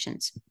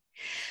presentations.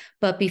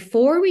 But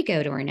before we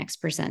go to our next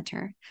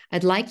presenter,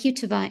 I'd like you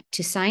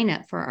to sign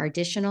up for our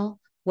additional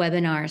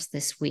webinars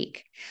this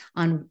week.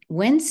 On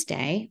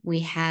Wednesday,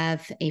 we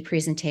have a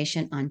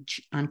presentation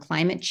on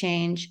climate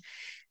change,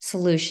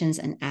 solutions,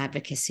 and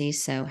advocacy.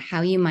 So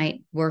how you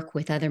might work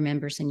with other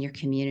members in your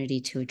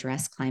community to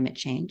address climate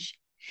change.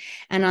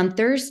 And on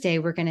Thursday,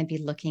 we're going to be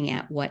looking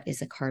at what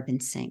is a carbon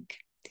sink.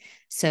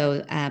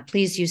 So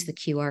please use the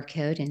QR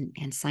code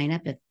and sign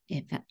up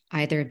if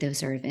either of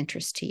those are of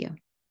interest to you.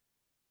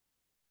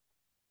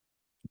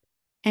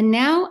 And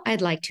now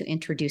I'd like to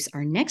introduce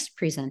our next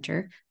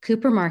presenter,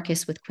 Cooper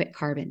Marcus with Quick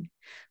Carbon.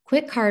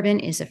 Quick Carbon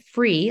is a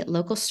free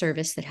local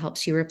service that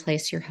helps you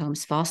replace your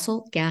home's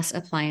fossil gas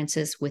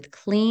appliances with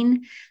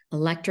clean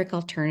electric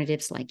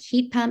alternatives like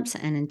heat pumps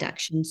and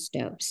induction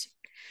stoves.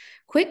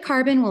 Quick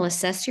Carbon will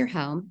assess your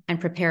home and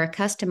prepare a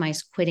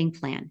customized quitting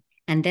plan.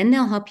 And then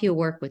they'll help you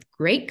work with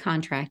great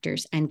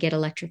contractors and get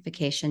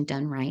electrification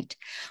done right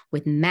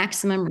with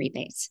maximum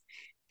rebates.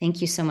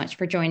 Thank you so much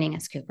for joining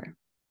us, Cooper.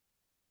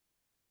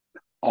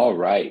 All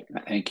right.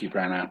 Thank you,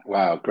 Brenna.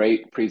 Wow,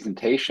 great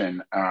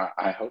presentation.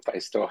 I hope I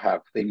still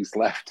have things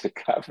left to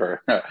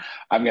cover.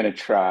 I'm going to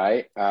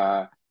try.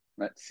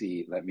 Let's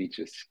see. Let me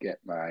just get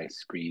my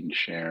screen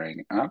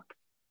sharing up.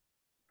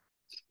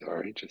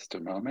 Sorry, just a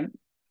moment.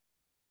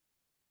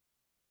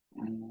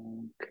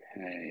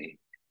 Okay,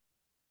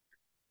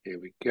 here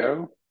we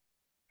go.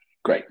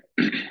 Great.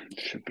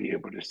 Should be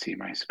able to see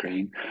my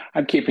screen.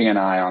 I'm keeping an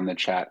eye on the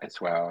chat as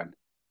well, and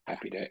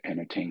happy to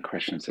entertain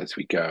questions as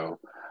we go.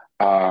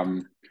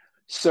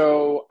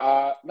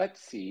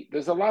 Let's see.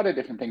 There's a lot of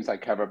different things I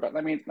cover, but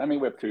let me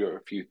whip through a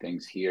few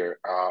things here.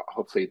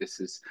 Hopefully this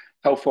is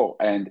helpful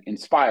and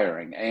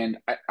inspiring. And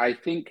I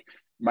think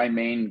my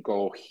main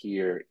goal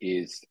here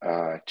is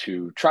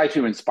to try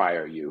to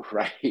inspire you,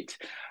 right?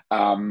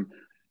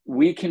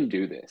 We can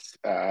do this.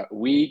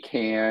 We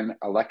can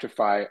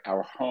electrify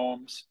our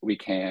homes. We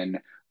can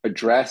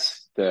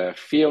address the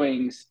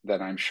feelings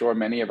that I'm sure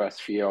many of us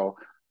feel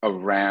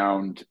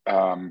around,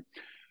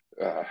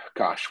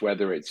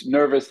 whether it's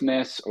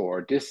nervousness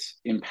or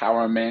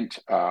disempowerment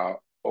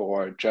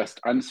or just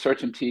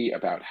uncertainty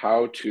about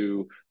how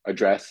to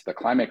address the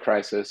climate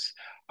crisis.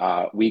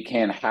 We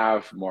can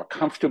have more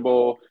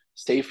comfortable,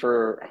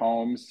 safer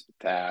homes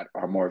that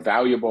are more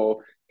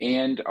valuable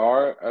and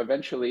are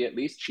eventually at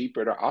least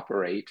cheaper to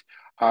operate.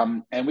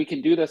 And we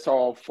can do this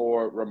all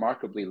for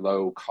remarkably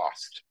low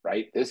cost,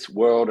 right? This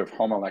world of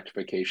home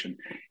electrification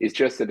is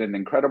just at an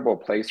incredible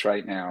place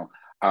right now,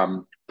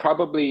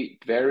 probably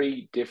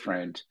very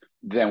different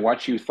than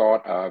what you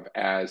thought of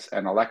as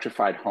an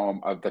electrified home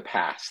of the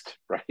past,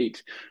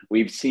 right?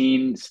 We've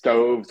seen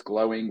stoves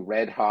glowing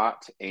red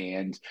hot,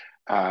 and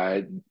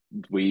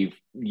we've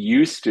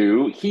used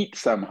to heat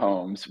some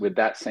homes with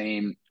that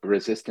same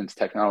resistance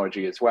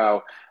technology as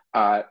well.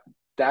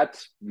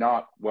 That's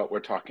not what we're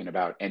talking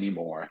about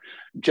anymore.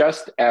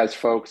 Just as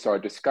folks are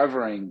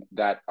discovering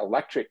that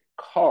electric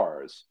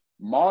cars,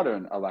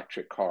 modern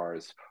electric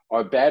cars,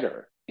 are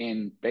better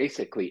in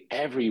basically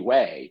every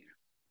way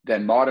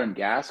than modern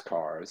gas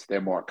cars.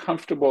 They're more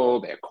comfortable,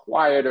 they're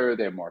quieter,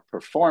 they're more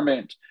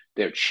performant,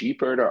 they're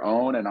cheaper to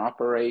own and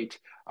operate.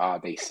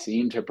 They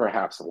seem to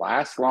perhaps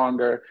last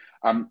longer.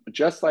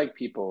 Just like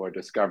people are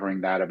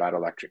discovering that about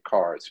electric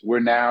cars,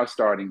 we're now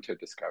starting to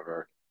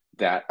discover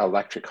that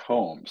electric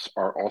homes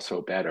are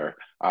also better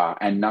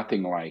and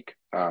nothing like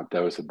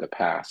those of the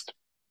past.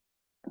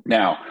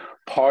 Now,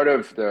 part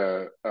of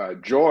the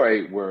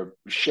joy we're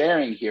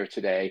sharing here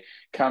today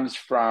comes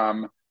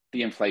from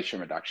the Inflation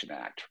Reduction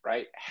Act,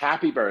 right?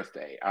 Happy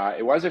birthday.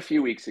 It was a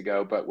few weeks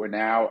ago, but we're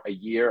now a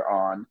year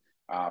on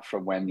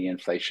from when the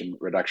Inflation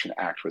Reduction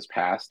Act was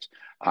passed.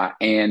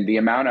 And the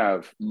amount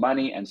of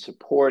money and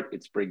support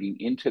it's bringing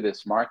into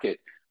this market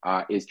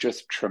is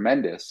just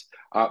tremendous.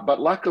 But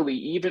luckily,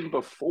 even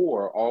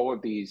before all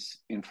of these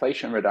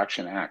Inflation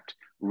Reduction Act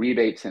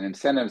rebates and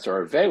incentives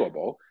are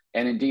available,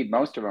 and indeed,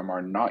 most of them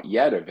are not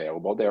yet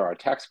available. There are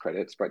tax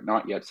credits, but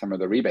not yet some of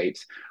the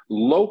rebates.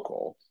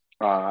 Local,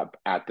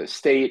 at the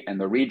state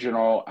and the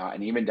regional,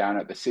 and even down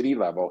at the city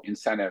level,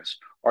 incentives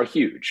are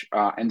huge.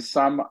 And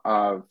some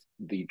of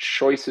the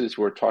choices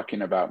we're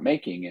talking about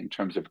making in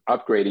terms of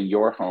upgrading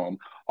your home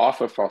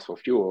off of fossil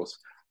fuels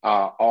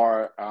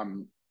are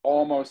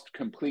almost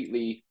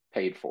completely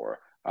paid for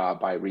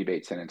by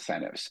rebates and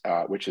incentives,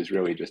 which is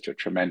really just a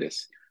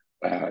tremendous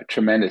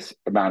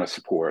amount of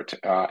support,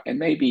 and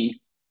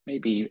maybe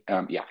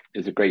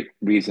is a great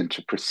reason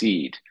to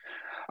proceed.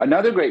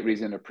 Another great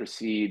reason to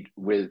proceed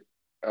with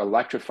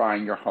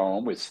electrifying your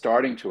home, with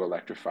starting to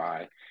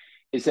electrify,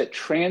 is that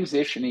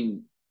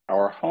transitioning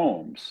our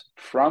homes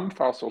from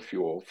fossil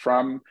fuel,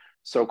 from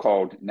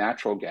so-called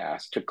natural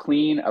gas, to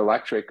clean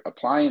electric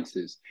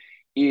appliances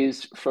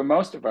is, for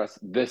most of us,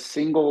 the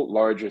single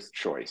largest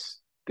choice,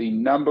 the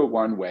number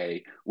one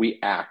way we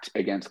act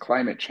against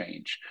climate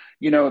change.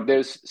 You know,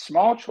 there's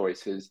small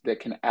choices that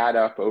can add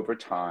up over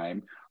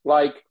time,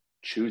 like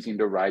choosing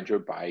to ride your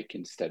bike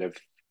instead of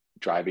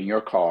driving your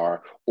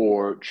car,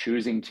 or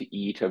choosing to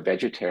eat a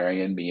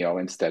vegetarian meal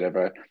instead of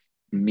a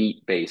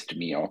meat-based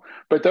meal.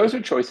 But those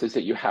are choices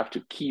that you have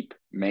to keep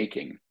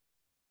making.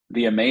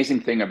 The amazing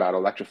thing about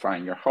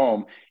electrifying your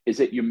home is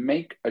that you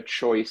make a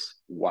choice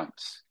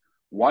once.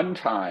 One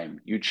time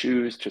you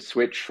choose to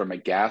switch from a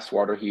gas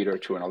water heater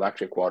to an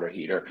electric water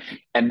heater,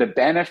 and the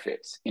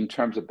benefits in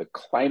terms of the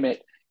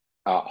climate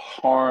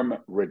harm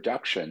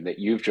reduction that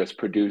you've just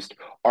produced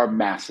are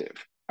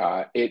massive.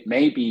 It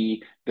may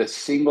be the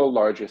single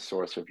largest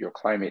source of your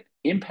climate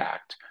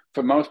impact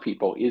for most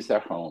people is their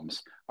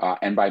homes.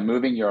 And by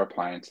moving your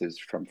appliances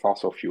from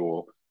fossil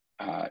fuel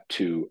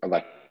to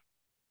electric.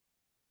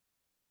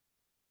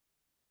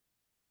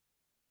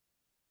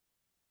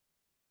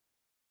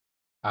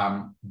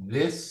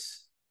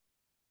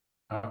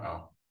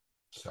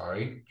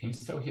 Sorry, can you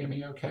still hear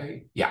me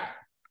okay? Yeah.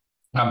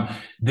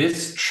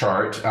 This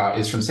chart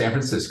is from San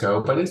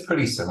Francisco, but it's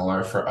pretty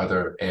similar for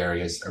other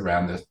areas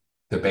around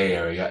the Bay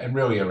Area and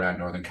really around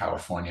Northern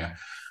California.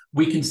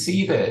 We can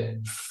see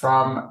that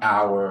from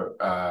our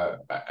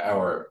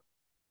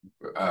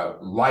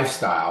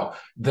lifestyle,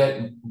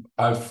 that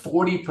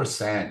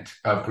 40%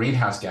 of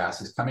greenhouse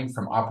gas is coming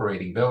from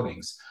operating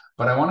buildings.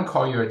 But I want to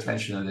call your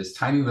attention to this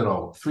tiny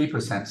little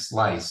 3%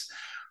 slice.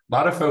 A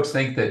lot of folks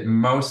think that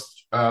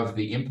most of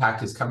the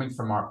impact is coming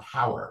from our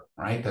power,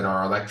 right? That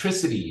our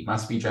electricity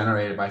must be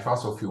generated by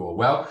fossil fuel.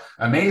 Well,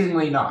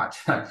 amazingly not.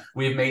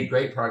 We've made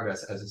great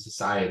progress as a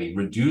society,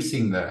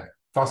 reducing the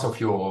fossil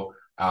fuel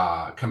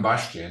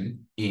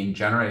combustion in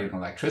generating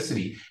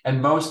electricity.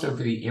 And most of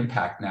the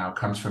impact now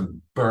comes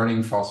from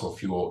burning fossil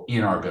fuel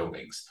in our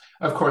buildings.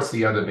 Of course,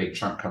 the other big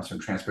chunk comes from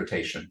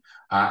transportation.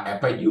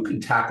 But you can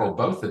tackle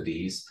both of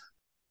these.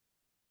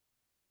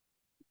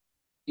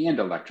 And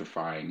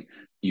electrifying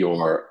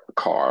your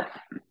car.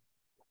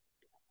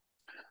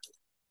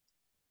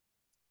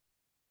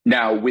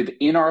 Now,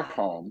 within our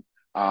home,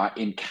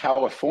 in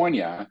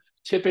California,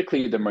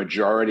 typically the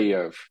majority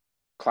of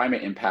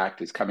climate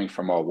impact is coming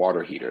from our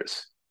water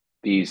heaters.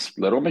 These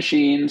little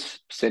machines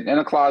sitting in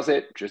a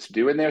closet, just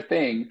doing their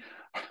thing,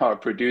 are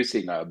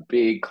producing a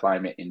big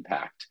climate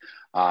impact.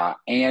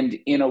 And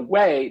in a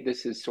way,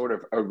 this is sort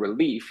of a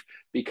relief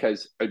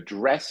because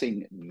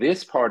addressing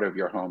this part of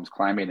your home's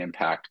climate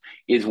impact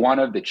is one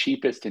of the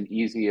cheapest and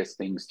easiest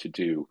things to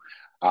do.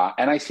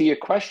 And I see a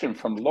question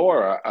from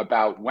Laura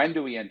about when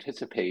do we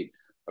anticipate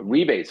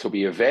rebates will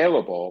be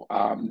available?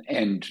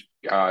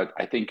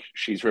 I think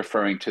she's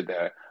referring to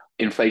the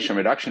Inflation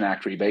Reduction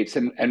Act rebates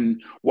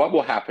and what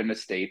will happen to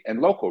state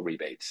and local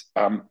rebates.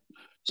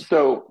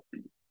 So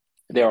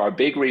there are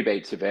big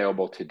rebates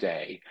available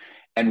today.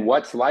 And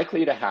what's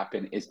likely to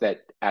happen is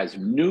that as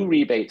new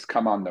rebates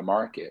come on the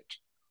market,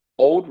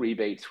 old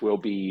rebates will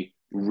be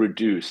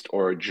reduced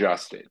or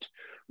adjusted.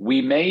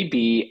 We may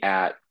be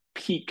at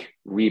peak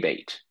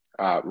rebate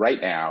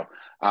right now.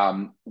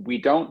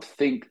 We don't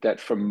think that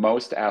for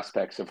most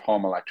aspects of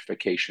home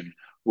electrification,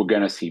 we're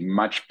going to see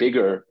much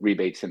bigger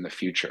rebates in the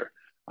future.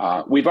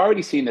 We've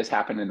already seen this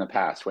happen in the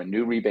past. When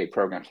new rebate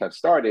programs have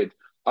started,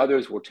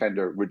 others will tend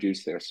to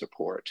reduce their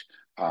support.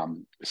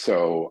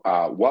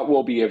 What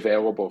will be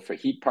available for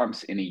heat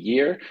pumps in a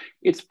year?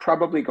 It's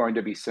probably going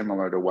to be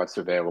similar to what's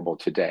available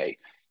today.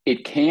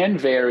 It can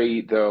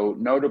vary, though,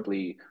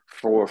 notably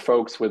for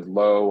folks with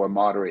low or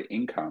moderate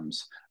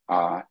incomes.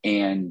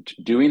 And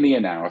doing the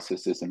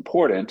analysis is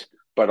important,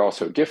 but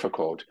also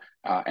difficult,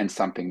 and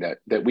something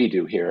that we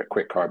do here at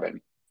Quick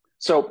Carbon.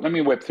 So let me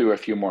whip through a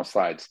few more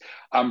slides.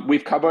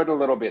 We've covered a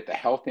little bit the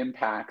health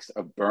impacts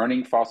of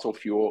burning fossil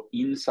fuel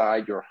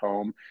inside your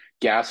home.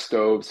 Gas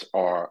stoves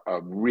are a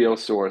real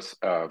source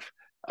of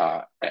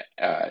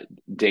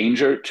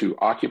danger to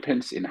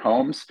occupants in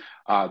homes.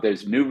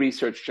 There's new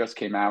research just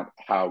came out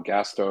how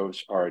gas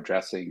stoves are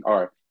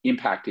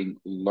impacting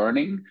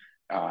learning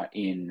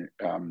in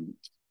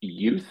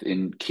youth,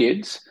 in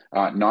kids,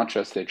 not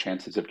just their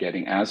chances of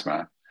getting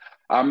asthma.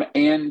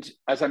 And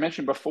as I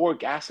mentioned before,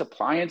 gas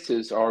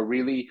appliances are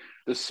really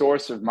the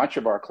source of much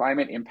of our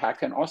climate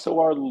impact and also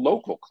our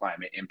local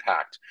climate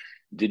impact.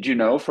 Did you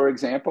know, for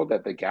example,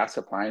 that the gas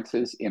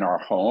appliances in our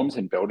homes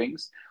and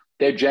buildings,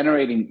 they're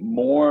generating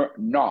more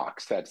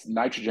NOx, that's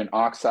nitrogen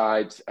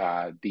oxides.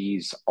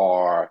 These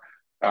are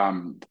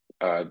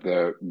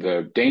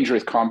the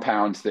dangerous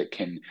compounds that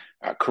can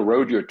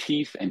corrode your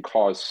teeth and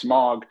cause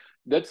smog.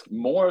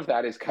 More of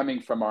that is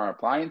coming from our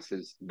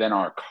appliances than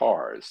our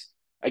cars.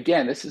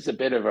 Again, this is a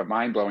bit of a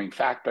mind-blowing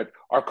fact, but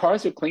our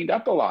cars are cleaned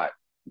up a lot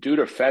due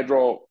to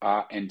federal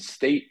and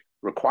state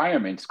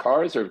requirements.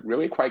 Cars are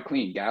really quite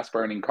clean,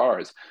 gas-burning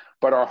cars,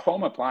 but our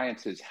home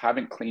appliances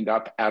haven't cleaned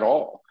up at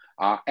all,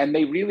 and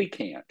they really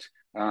can't.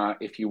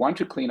 If you want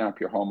to clean up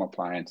your home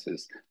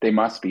appliances, they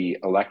must be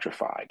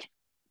electrified.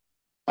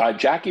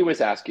 Jackie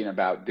was asking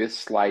about this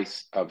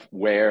slice of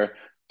where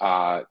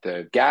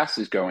the gas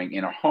is going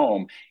in a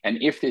home and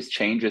if this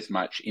changes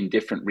much in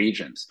different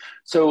regions.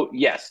 So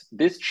yes,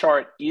 this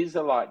chart is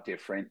a lot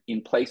different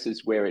in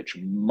places where it's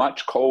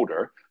much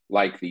colder,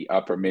 like the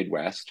upper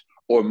Midwest,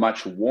 or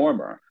much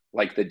warmer,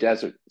 like the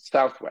desert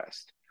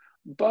Southwest.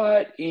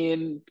 But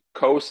in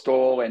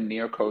coastal and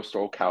near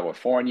coastal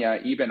California,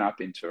 even up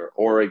into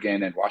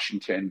Oregon and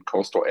Washington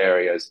coastal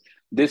areas,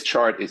 this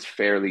chart is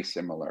fairly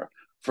similar.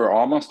 For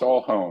almost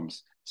all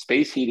homes,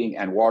 space heating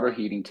and water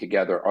heating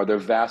together are the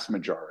vast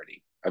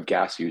majority of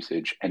gas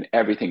usage, and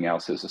everything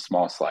else is a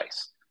small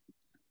slice.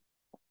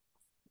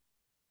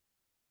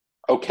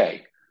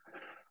 Okay,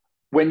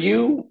 when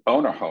you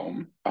own a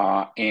home,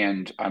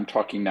 and I'm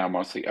talking now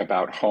mostly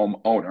about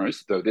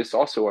homeowners, though this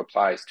also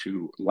applies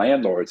to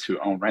landlords who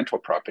own rental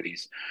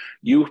properties,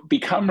 you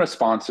become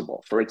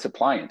responsible for its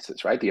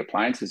appliances, right? The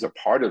appliances are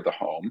part of the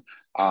home,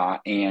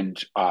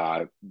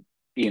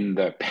 in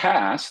the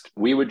past,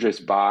 we would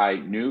just buy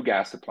new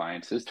gas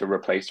appliances to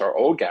replace our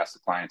old gas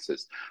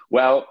appliances.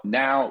 Well,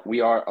 now we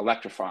are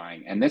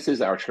electrifying, and this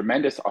is our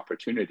tremendous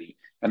opportunity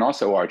and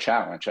also our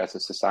challenge as a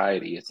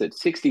society. It's that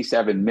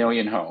 67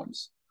 million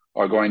homes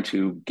are going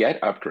to get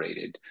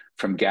upgraded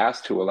from gas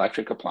to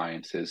electric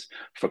appliances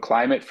for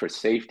climate, for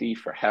safety,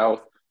 for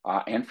health,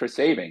 and for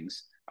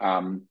savings,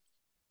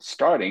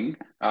 starting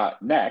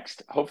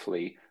next,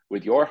 hopefully,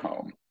 with your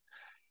home.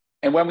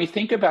 And when we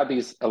think about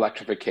these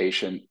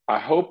electrification, I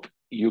hope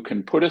you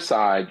can put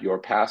aside your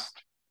past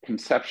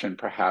conception,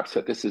 perhaps,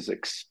 that this is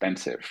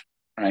expensive,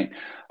 right?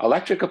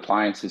 Electric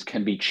appliances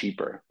can be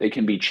cheaper. They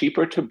can be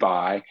cheaper to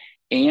buy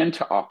and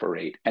to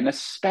operate, and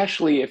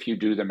especially if you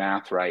do the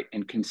math right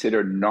and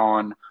consider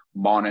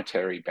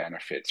non-monetary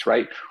benefits,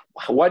 right?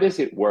 What is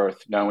it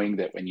worth knowing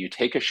that when you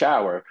take a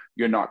shower,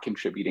 you're not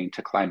contributing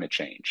to climate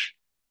change?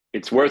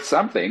 It's worth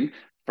something.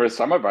 For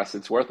some of us,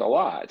 it's worth a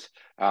lot.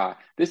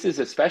 This is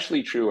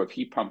especially true of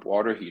heat pump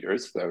water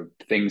heaters, the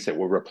things that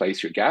will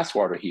replace your gas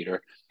water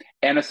heater,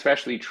 and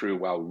especially true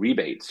while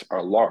rebates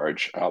are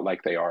large,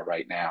 like they are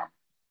right now.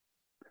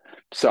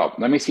 So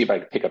let me see if I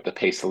can pick up the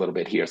pace a little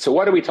bit here. So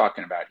what are we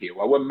talking about here?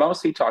 Well, we're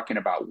mostly talking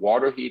about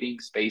water heating,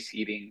 space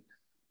heating,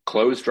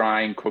 clothes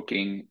drying,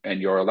 cooking,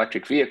 and your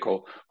electric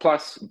vehicle,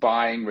 plus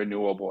buying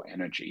renewable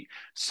energy.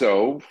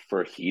 So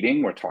for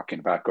heating, we're talking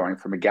about going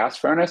from a gas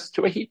furnace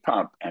to a heat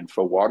pump. And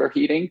for water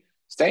heating,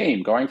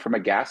 same, going from a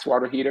gas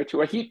water heater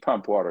to a heat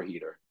pump water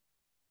heater.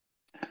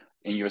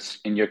 In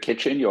your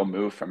kitchen, you'll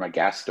move from a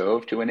gas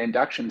stove to an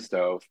induction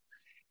stove.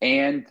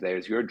 And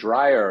there's your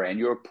dryer and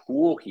your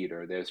pool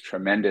heater. There's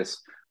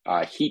tremendous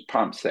heat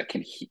pumps that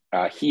can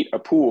heat a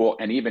pool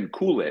and even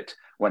cool it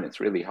when it's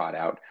really hot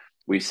out.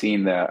 We've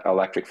seen the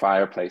electric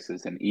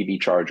fireplaces and EV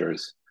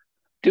chargers.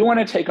 Do want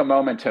to take a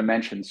moment to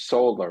mention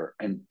solar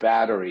and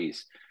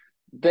batteries.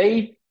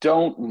 They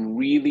don't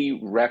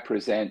really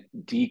represent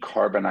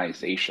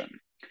decarbonization.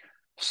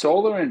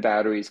 Solar and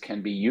batteries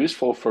can be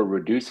useful for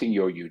reducing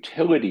your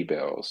utility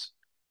bills,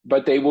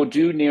 but they will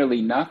do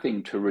nearly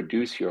nothing to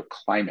reduce your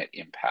climate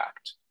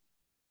impact.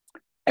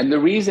 And the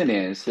reason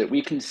is that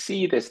we can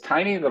see this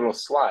tiny little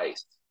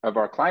slice of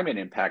our climate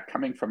impact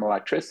coming from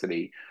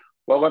electricity.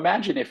 Well,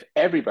 imagine if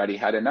everybody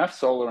had enough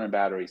solar and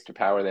batteries to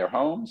power their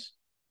homes.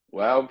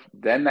 Well,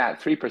 then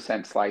that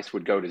 3% slice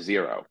would go to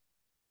zero.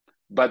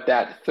 But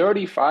that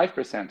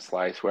 35%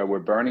 slice where we're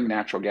burning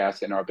natural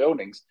gas in our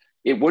buildings,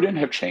 it wouldn't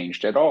have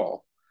changed at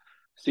all.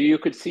 So you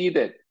could see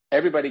that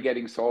everybody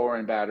getting solar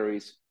and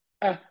batteries,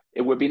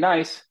 it would be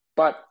nice,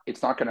 but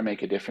it's not going to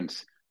make a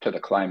difference to the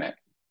climate.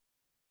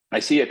 I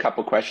see a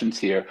couple questions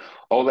here.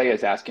 Ole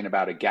is asking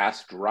about a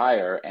gas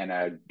dryer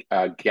and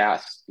a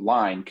gas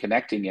line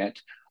connecting it.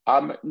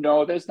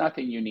 No, there's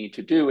nothing you need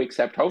to do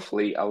except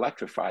hopefully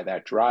electrify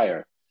that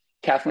dryer.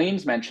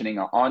 Kathleen's mentioning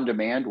an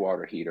on-demand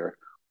water heater.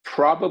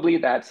 Probably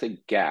that's a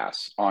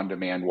gas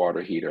on-demand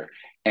water heater,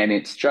 and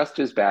it's just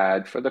as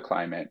bad for the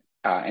climate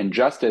and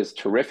just as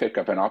terrific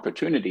of an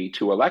opportunity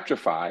to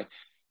electrify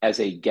as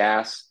a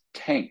gas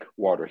tank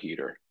water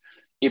heater.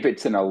 If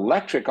it's an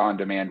electric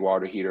on-demand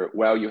water heater,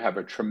 well, you have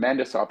a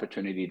tremendous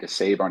opportunity to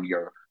save on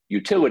your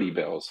utility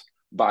bills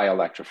by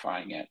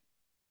electrifying it.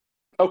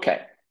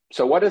 Okay,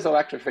 so what does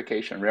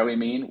electrification really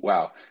mean?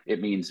 Well, it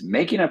means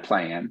making a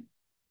plan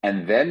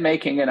and then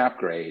making an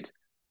upgrade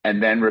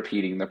and then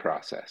repeating the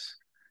process.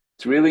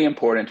 It's really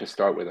important to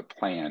start with a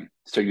plan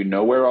so you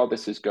know where all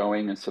this is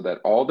going and so that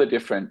all the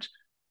different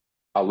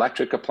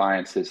electric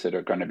appliances that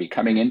are going to be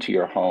coming into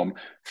your home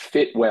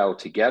fit well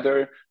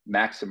together,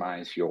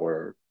 maximize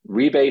your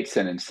rebates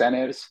and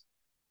incentives.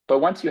 But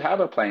once you have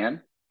a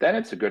plan, then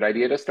it's a good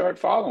idea to start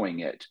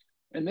following it.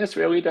 And this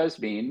really does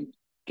mean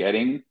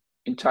getting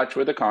in touch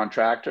with a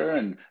contractor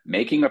and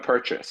making a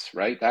purchase,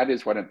 right? That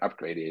is what an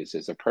upgrade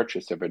is a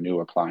purchase of a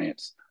new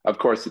appliance. Of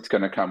course, it's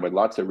going to come with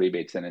lots of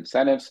rebates and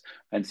incentives,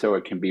 and so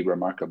it can be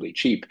remarkably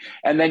cheap.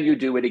 And then you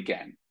do it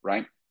again,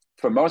 right?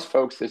 For most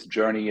folks, this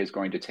journey is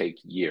going to take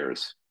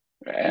years,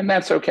 and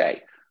that's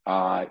okay,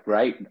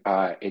 right?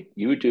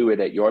 You do it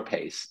at your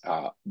pace,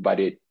 but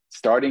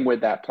starting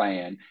with that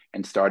plan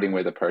and starting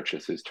with a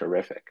purchase is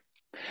terrific.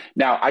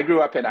 Now, I grew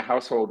up in a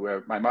household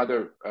where my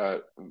mother,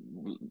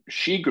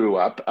 she grew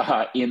up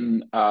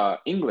in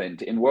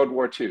England in World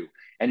War II,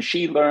 and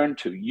she learned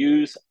to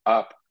use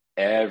up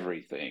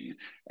everything.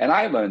 And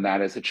I learned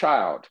that as a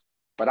child,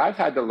 but I've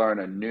had to learn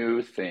a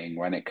new thing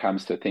when it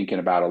comes to thinking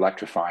about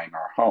electrifying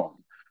our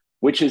home,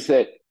 which is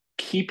that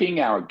keeping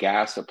our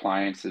gas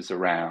appliances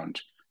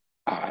around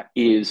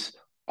is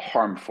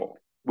harmful.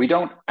 We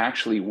don't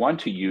actually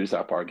want to use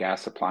up our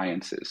gas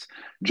appliances,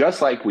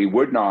 just like we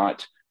would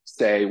not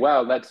say,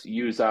 well, let's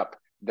use up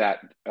that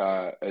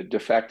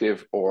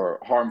defective or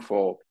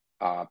harmful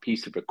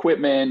piece of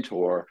equipment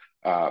or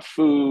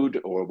food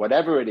or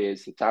whatever it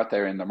is that's out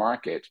there in the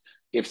market.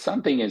 If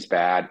something is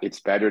bad, it's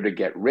better to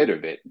get rid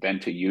of it than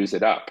to use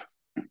it up.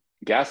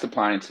 Gas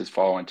appliances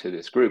fall into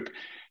this group.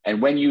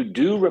 And when you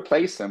do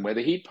replace them with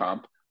a heat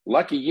pump,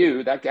 lucky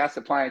you, that gas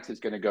appliance is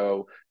going to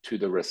go to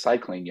the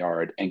recycling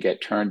yard and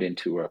get turned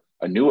into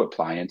a new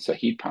appliance, a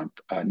heat pump,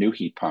 a new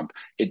heat pump.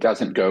 It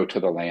doesn't go to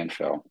the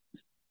landfill.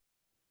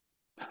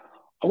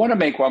 I want to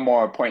make one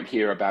more point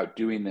here about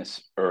doing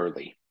this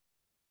early.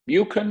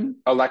 You can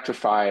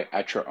electrify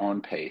at your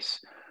own pace,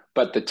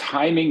 but the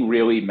timing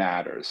really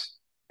matters.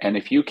 And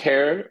if you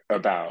care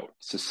about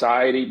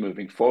society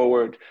moving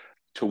forward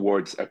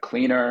towards a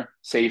cleaner,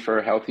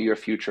 safer, healthier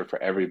future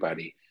for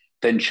everybody,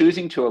 then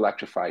choosing to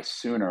electrify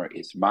sooner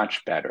is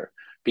much better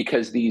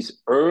because these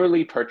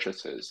early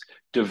purchases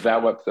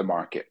develop the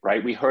market,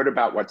 right? We heard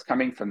about what's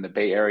coming from the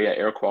Bay Area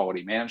Air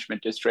Quality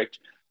Management District.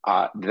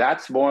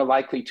 That's more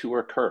likely to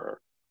occur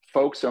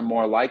folks are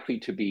more likely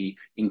to be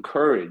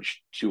encouraged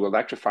to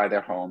electrify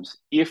their homes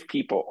if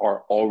people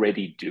are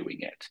already doing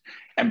it.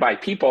 And by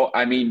people,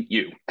 I mean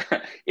you.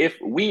 If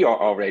we are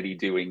already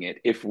doing it,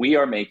 if we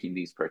are making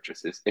these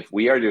purchases, if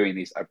we are doing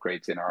these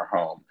upgrades in our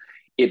home,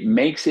 it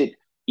makes it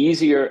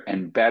easier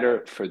and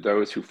better for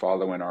those who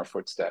follow in our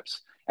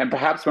footsteps. And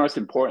perhaps most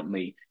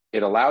importantly,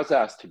 it allows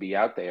us to be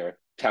out there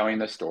telling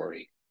the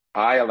story.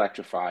 I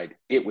electrified,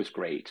 it was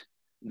great.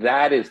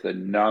 That is the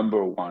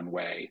number one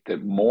way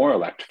that more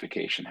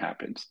electrification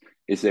happens,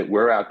 is that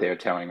we're out there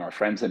telling our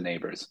friends and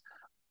neighbors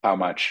how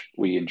much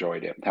we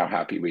enjoyed it, how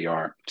happy we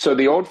are. So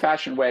the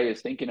old-fashioned way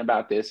is thinking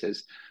about this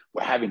as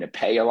we're having to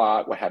pay a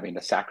lot, we're having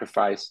to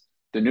sacrifice.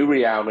 The new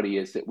reality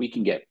is that we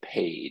can get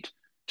paid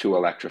to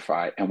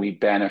electrify, and we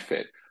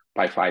benefit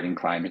by fighting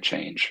climate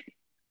change.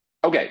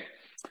 Okay,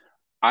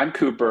 I'm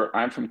Cooper,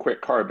 I'm from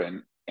Quick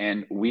Carbon,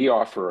 and we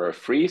offer a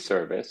free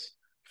service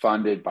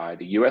funded by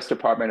the US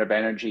Department of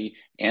Energy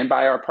and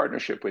by our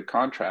partnership with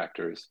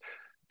contractors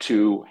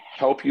to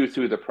help you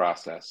through the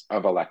process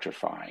of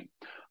electrifying.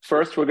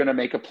 First, we're going to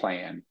make a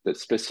plan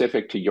that's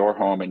specific to your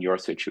home and your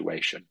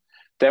situation.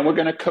 Then we're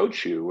going to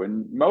coach you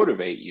and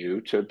motivate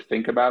you to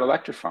think about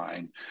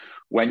electrifying.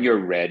 When you're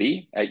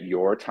ready at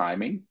your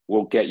timing,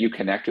 we'll get you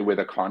connected with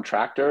a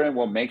contractor and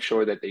we'll make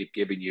sure that they've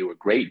given you a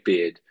great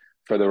bid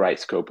for the right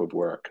scope of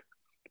work.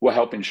 We'll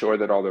help ensure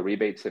that all the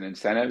rebates and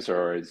incentives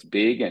are as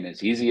big and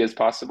as easy as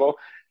possible.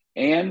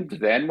 And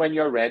then when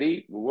you're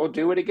ready, we'll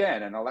do it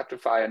again and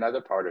electrify another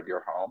part of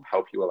your home,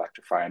 help you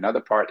electrify another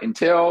part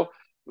until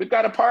we've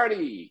got a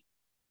party.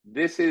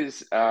 This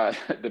is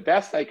the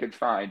best I could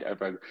find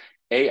of an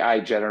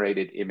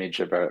AI-generated image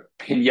of a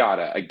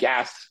piñata, a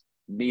gas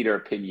meter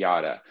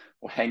piñata.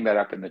 We'll hang that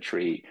up in the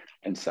tree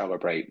and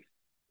celebrate.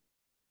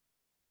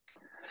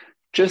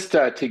 Just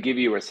to give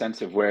you a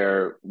sense of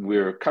where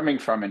we're coming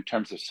from in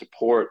terms of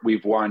support,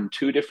 we've won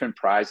 2 different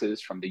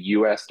prizes from the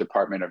US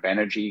Department of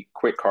Energy.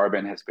 Quick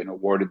Carbon has been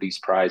awarded these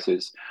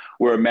prizes.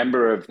 We're a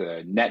member of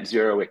the Net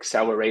Zero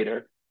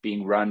Accelerator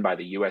being run by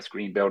the US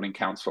Green Building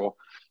Council.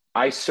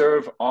 I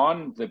serve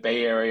on the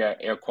Bay Area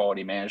Air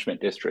Quality Management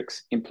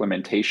District's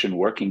implementation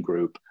working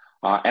group,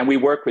 and we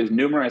work with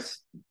numerous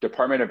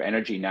Department of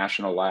Energy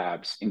national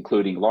labs,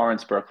 including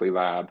Lawrence Berkeley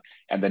Lab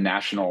and the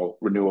National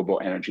Renewable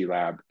Energy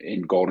Lab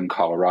in Golden,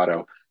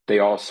 Colorado. They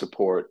all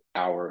support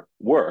our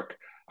work.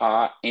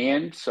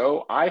 And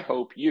so I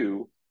hope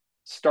you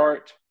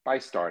start by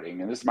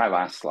starting, and this is my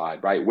last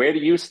slide, right? Where do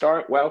you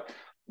start? Well,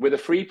 with a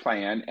free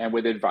plan and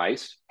with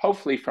advice,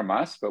 hopefully from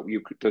us, but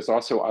there's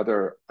also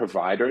other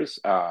providers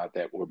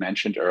that were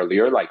mentioned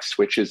earlier, like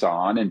Switches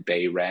On and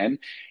Bayren,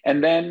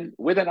 and then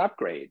with an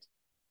upgrade.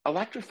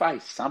 Electrify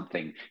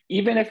something,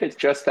 even if it's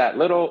just that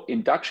little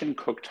induction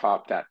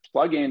cooktop, that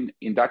plug-in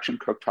induction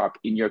cooktop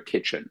in your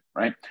kitchen,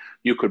 right?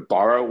 You could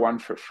borrow one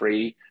for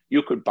free.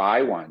 You could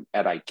buy one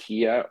at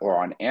IKEA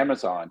or on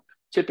Amazon,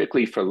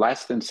 typically for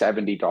less than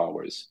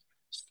 $70.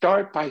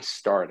 Start by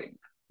starting.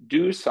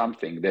 Do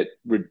something that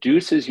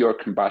reduces your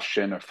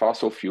combustion of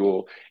fossil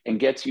fuel and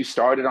gets you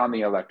started on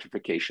the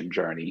electrification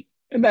journey.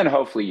 And then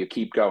hopefully you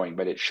keep going,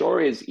 but it sure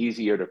is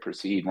easier to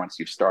proceed once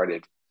you've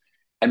started.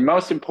 And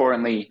most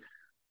importantly,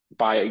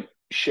 by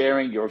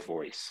sharing your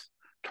voice.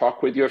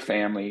 Talk with your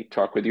family,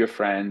 talk with your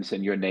friends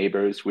and your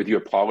neighbors, with your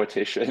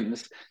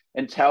politicians,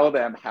 and tell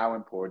them how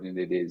important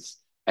it is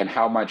and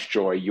how much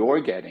joy you're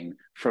getting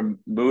from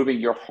moving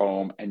your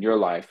home and your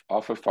life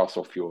off of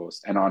fossil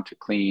fuels and onto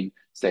clean,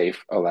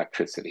 safe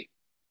electricity.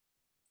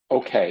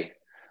 Okay,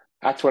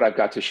 that's what I've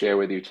got to share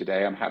with you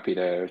today. I'm happy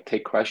to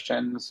take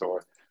questions,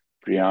 or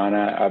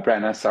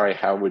Brenna, sorry,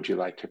 how would you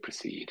like to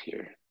proceed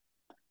here?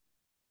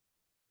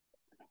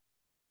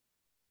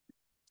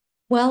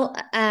 Well,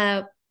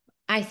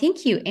 I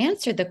think you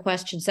answered the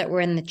questions that were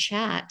in the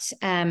chat.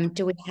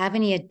 Do we have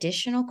any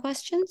additional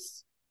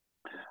questions?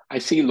 I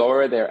see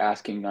Laura there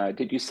asking,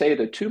 did you say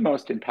the 2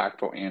 most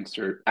impactful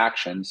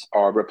actions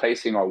are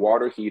replacing our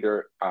water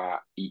heater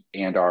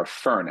and our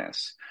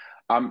furnace?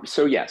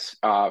 So yes,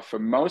 for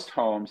most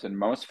homes and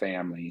most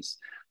families,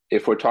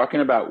 if we're talking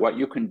about what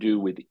you can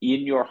do within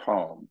your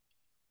home,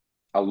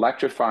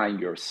 electrifying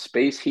your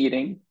space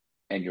heating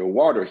and your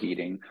water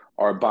heating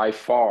are by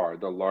far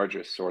the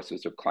largest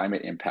sources of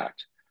climate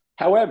impact.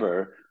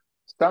 However,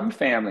 some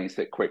families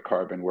that Quick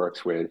Carbon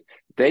works with,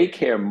 they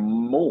care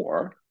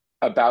more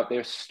about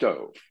their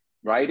stove,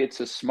 right? It's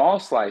a small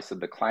slice of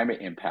the climate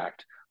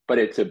impact, but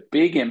it's a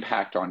big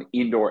impact on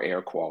indoor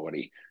air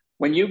quality.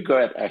 When you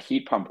get a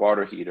heat pump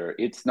water heater,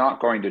 it's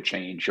not going to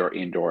change your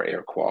indoor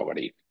air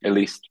quality, at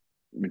least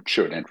it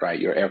shouldn't, right?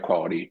 Your air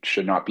quality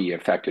should not be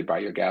affected by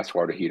your gas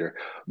water heater,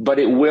 but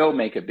it will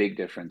make a big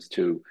difference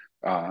to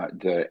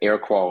the air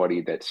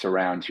quality that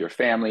surrounds your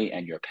family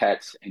and your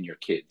pets and your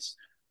kids.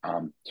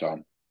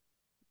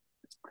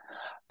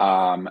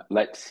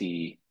 Let's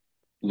see.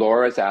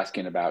 Laura's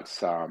asking about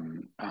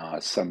some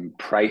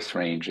price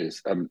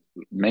ranges.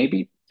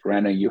 Maybe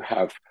Brenna, you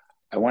have.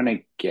 I want to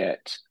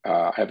get.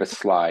 I have a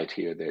slide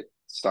here that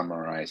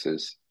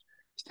summarizes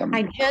some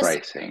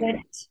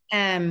pricing.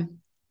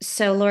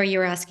 So, Laura, you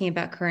were asking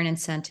about current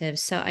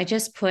incentives. So I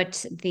just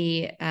put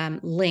the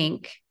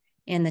link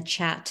in the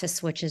chat to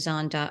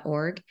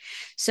switcheson.org.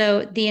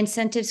 So the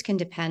incentives can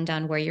depend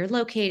on where you're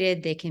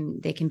located. They can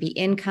be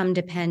income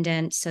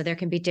dependent. So there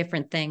can be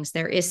different things.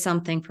 There is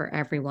something for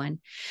everyone.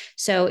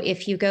 So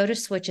if you go to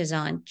Switches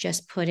On,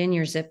 just put in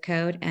your zip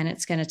code and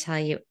it's going to tell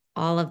you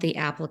all of the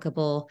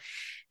applicable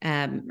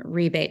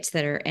rebates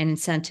that are and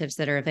incentives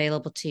that are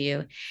available to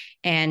you.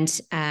 And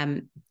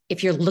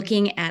if you're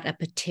looking at a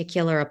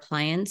particular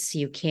appliance,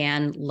 you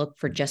can look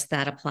for just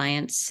that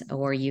appliance,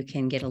 or you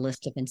can get a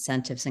list of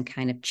incentives and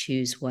kind of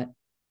choose what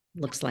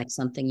looks like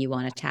something you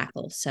want to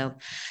tackle. So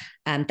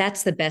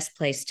that's the best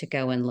place to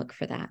go and look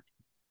for that.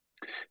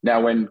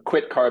 Now, when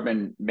Quit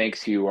Carbon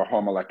makes you a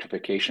home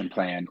electrification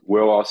plan,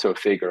 we'll also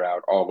figure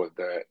out all of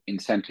the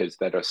incentives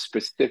that are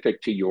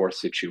specific to your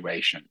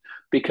situation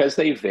because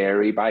they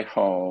vary by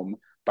home,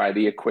 by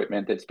the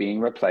equipment that's being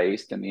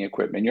replaced and the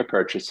equipment you're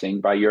purchasing,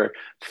 by your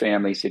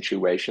family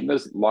situation.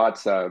 There's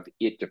lots of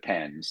it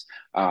depends.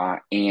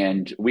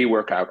 And we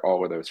work out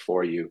all of those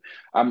for you.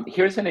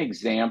 Here's an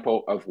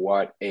example of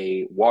what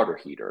a water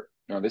heater,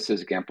 this is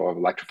an example of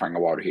electrifying a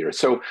water heater.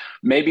 So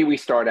maybe we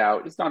start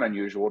out, it's not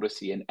unusual to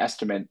see an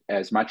estimate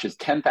as much as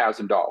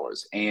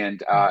 $10,000.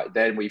 And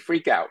then we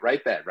freak out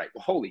right then, right?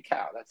 Well, holy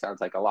cow, that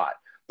sounds like a lot.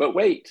 But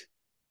wait,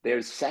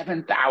 there's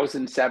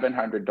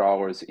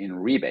 $7,700 in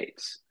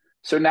rebates.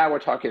 So now we're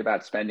talking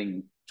about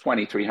spending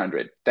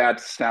 $2,300. That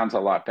sounds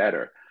a lot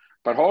better.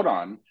 But hold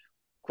on,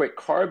 Quit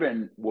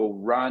Carbon will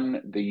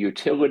run the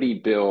utility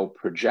bill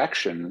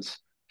projections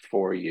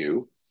for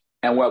you.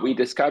 And what we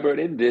discovered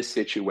in this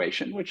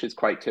situation, which is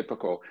quite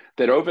typical,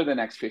 that over the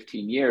next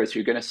 15 years,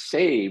 you're going to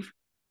save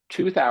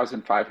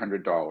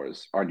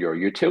 $2,500 on your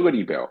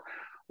utility bill.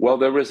 Well,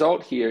 the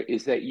result here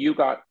is that you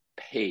got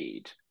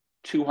paid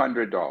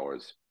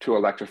 $200 to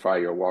electrify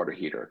your water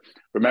heater.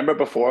 Remember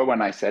before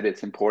when I said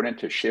it's important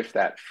to shift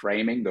that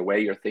framing, the way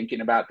you're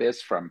thinking about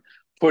this, from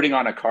putting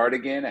on a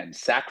cardigan and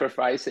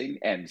sacrificing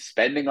and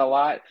spending a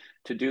lot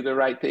to do the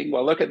right thing?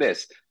 Well, look at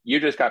this. You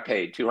just got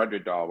paid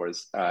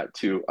 $200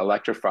 to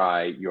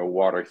electrify your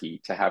water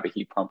heat, to have a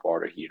heat pump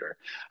water heater.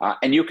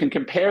 And you can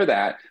compare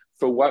that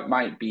for what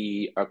might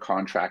be a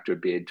contractor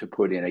bid to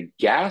put in a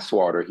gas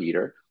water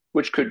heater,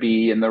 which could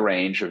be in the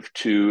range of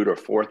 $2,000 to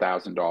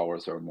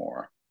 $4,000 or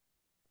more.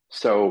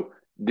 So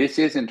this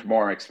isn't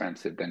more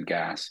expensive than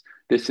gas.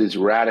 This is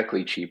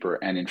radically cheaper.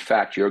 And in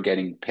fact, you're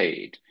getting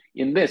paid,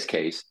 in this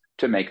case,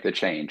 to make the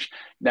change.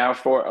 Now,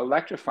 for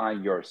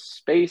electrifying your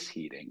space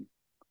heating,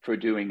 for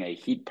doing a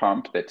heat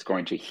pump that's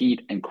going to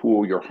heat and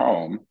cool your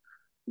home,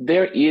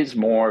 there is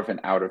more of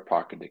an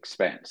out-of-pocket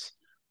expense.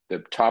 The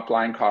top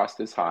line cost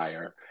is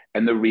higher,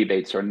 and the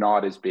rebates are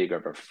not as big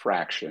of a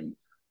fraction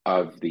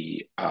of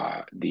the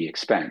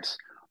expense.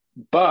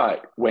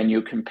 But when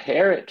you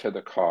compare it to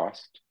the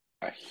cost,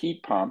 a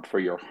heat pump for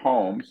your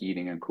home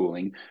heating and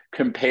cooling,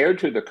 compared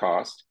to the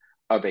cost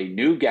of a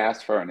new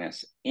gas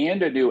furnace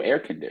and a new air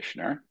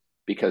conditioner,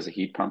 because a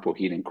heat pump will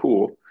heat and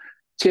cool,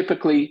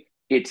 typically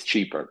it's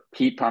cheaper.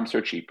 Heat pumps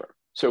are cheaper.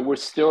 So we're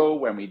still,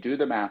 when we do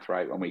the math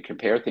right, when we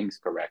compare things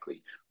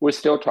correctly, we're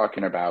still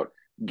talking about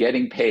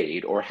getting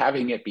paid or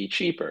having it be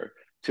cheaper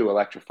to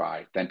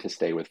electrify than to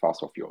stay with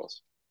fossil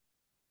fuels.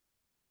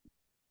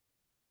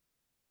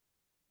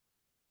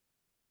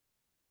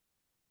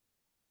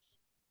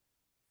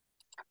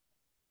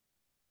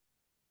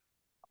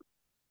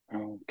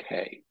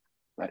 Okay,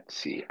 let's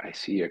see. I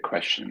see a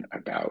question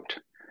about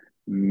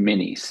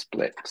mini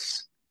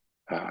splits.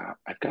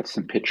 I've got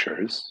some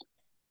pictures.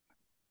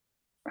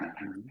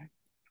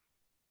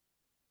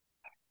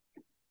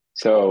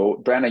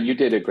 So, Brenna, you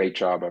did a great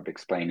job of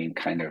explaining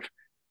kind of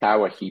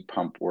how a heat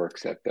pump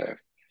works at the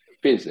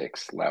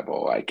physics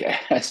level, I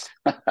guess.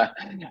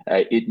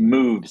 It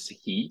moves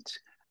heat.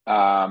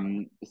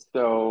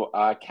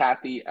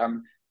 Kathy,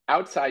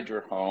 outside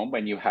your home,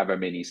 when you have a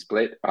mini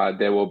split,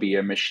 there will be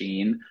a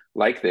machine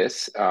like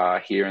this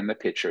here in the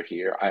picture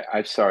here.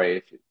 I'm sorry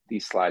if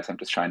these slides, I'm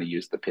just trying to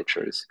use the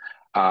pictures.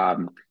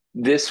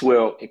 This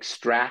will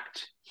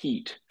extract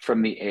heat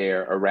from the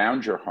air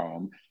around your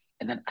home.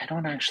 And then I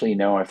don't actually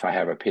know if I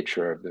have a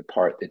picture of the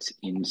part that's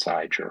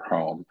inside your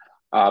home,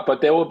 but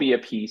there will be a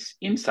piece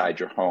inside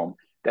your home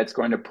that's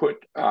going to put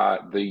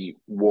the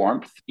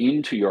warmth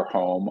into your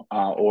home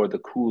or the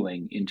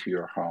cooling into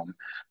your home.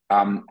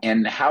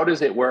 And how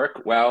does it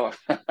work? Well,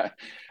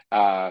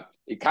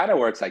 it kind of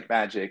works like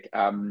magic.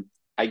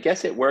 I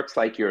guess it works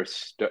like your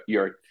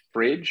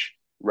fridge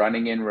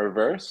running in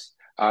reverse.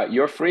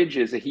 Your fridge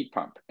is a heat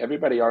pump.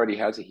 Everybody already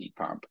has a heat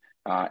pump.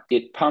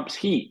 It pumps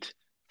heat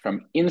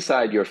from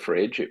inside your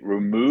fridge. It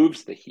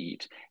removes the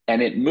heat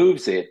and it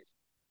moves it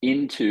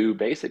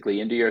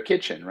basically into your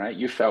kitchen, right?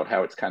 You felt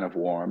how it's kind of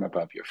warm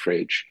above your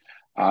fridge.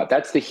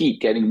 That's the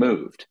heat getting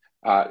moved.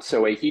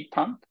 So a heat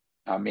pump,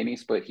 a mini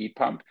split heat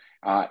pump,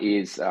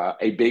 is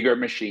a bigger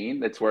machine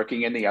that's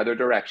working in the other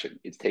direction.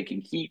 It's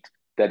taking heat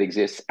that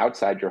exists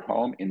outside your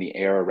home in the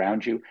air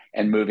around you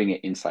and moving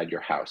it inside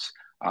your house.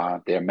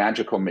 They're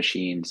magical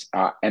machines,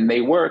 and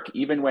they work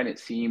even when it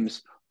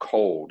seems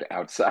cold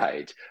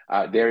outside.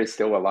 There is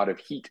still a lot of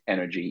heat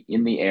energy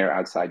in the air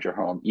outside your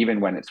home,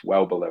 even when it's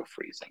well below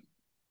freezing.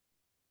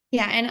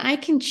 Yeah, and I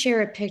can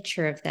share a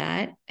picture of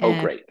that. Oh,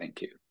 great.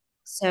 Thank you.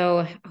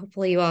 So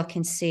hopefully you all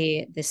can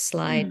see this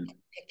slide Mm.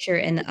 picture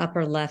in the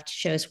upper left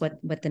shows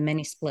what the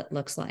mini split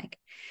looks like.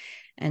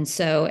 And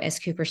so, as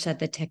Cooper said,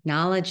 the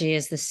technology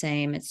is the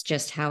same. It's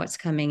just how it's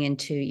coming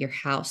into your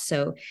house.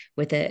 So,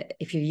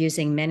 if you're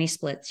using mini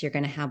splits, you're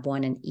going to have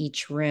one in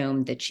each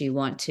room that you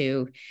want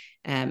to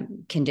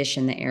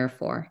condition the air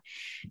for.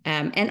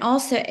 And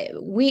also,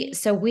 we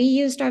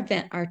used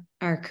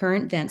our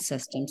current vent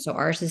system. So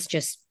ours is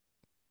just,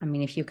 I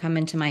mean, if you come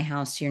into my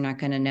house, you're not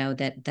going to know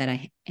that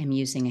I am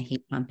using a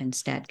heat pump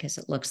instead because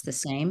it looks the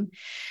same.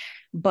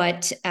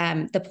 But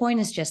the point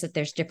is just that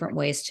there's different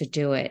ways to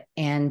do it.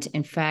 And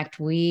in fact,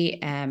 we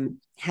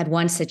had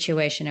one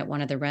situation at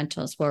one of the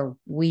rentals where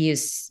we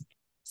use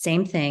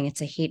same thing.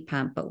 It's a heat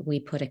pump, but we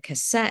put a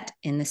cassette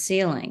in the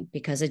ceiling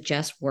because it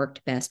just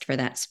worked best for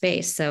that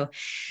space. So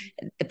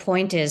the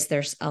point is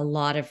there's a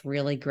lot of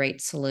really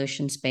great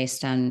solutions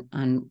based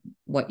on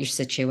what your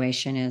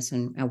situation is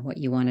and what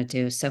you want to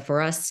do. So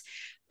for us,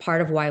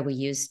 part of why we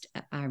used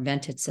our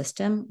vented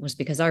system was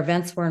because our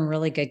vents were in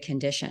really good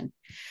condition.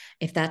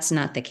 If that's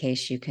not the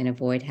case, you can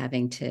avoid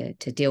having to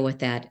deal with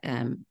that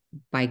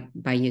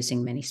by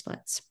using mini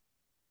splits.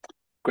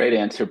 Great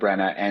answer,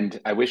 Brenna. And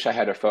I wish I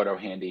had a photo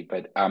handy,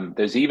 but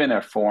there's even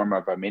a form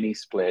of a mini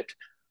split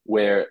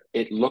where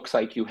it looks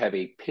like you have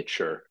a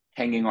picture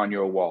hanging on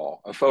your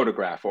wall, a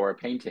photograph or a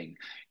painting.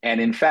 And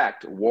in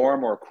fact,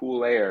 warm or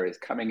cool air is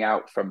coming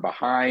out from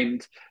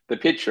behind the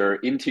picture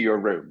into your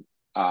room.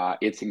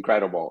 It's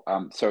incredible.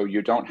 So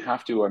you don't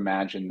have to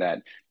imagine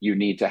that you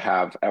need to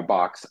have a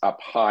box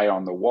up high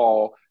on the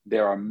wall.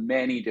 There are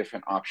many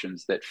different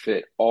options that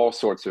fit all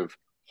sorts of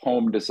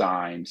home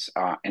designs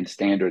and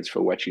standards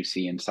for what you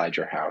see inside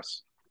your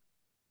house.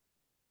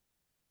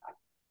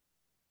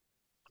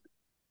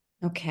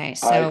 Okay,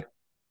 so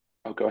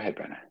go ahead,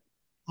 Brenna.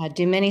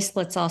 Do mini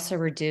splits also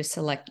reduce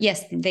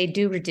Yes, they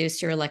do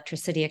reduce your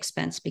electricity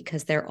expense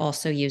because they're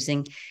also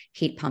using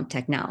heat pump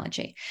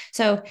technology.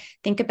 So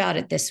think about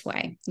it this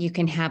way: you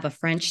can have a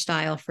French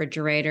style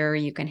refrigerator.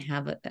 You can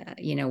have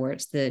where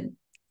it's the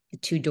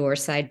two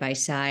doors side by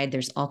side.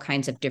 There's all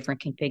kinds of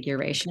different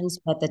configurations,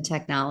 but the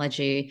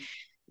technology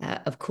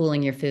of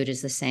cooling your food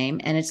is the same,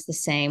 and it's the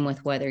same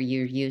with whether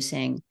you're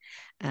using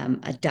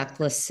a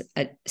ductless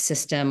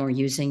system or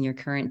using your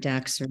current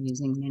ducts or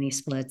using mini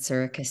splits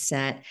or a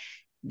cassette.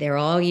 They're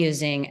all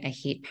using a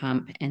heat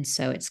pump, and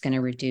so it's going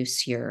to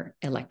reduce your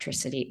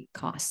electricity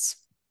costs.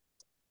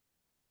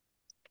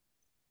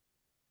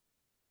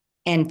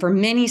 And for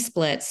mini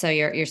splits, so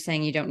you're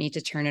saying you don't need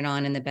to turn it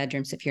on in the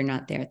bedrooms if you're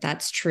not there.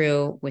 That's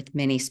true with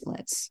mini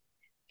splits.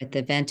 With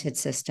the vented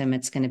system,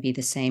 it's going to be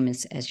the same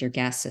as your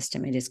gas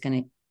system. It is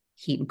going to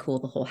heat and cool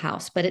the whole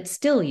house, but it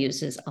still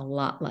uses a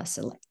lot less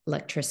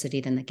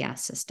electricity than the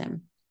gas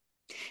system.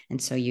 And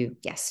so you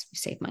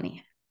save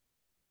money.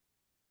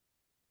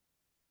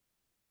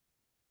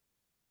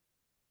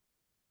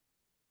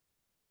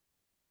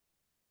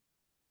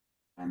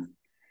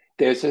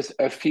 There's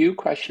a few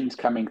questions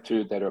coming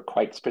through that are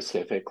quite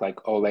specific,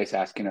 like Ole's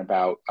asking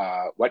about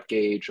what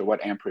gauge or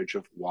what amperage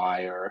of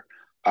wire.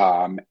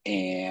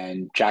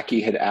 And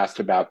Jackie had asked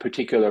about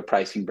particular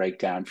pricing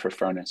breakdown for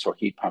furnace or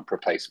heat pump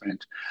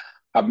replacement.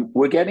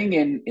 We're getting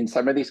in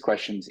some of these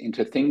questions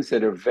into things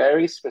that are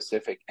very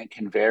specific and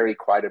can vary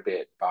quite a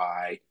bit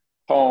by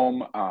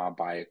home,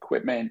 by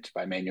equipment,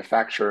 by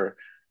manufacturer.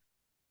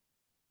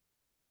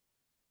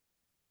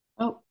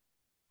 Oh.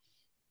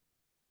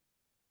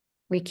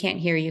 We can't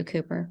hear you,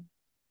 Cooper.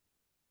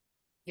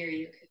 Hear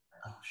you,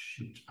 Cooper. Oh,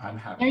 shoot. I'm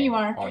having there you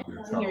are.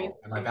 audio trouble.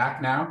 Am I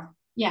back now?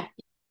 Yeah.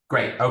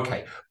 Great.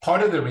 Okay.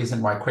 Part of the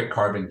reason why Quick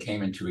Carbon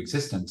came into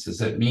existence is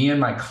that me and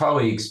my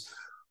colleagues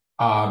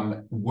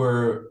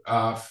were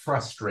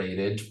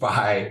frustrated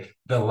by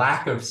the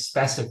lack of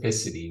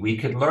specificity. We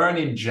could learn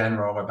in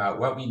general about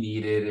what we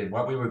needed and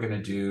what we were going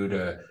to do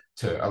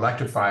to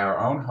electrify our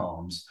own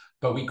homes,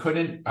 but we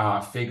couldn't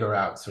figure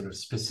out sort of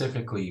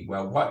specifically,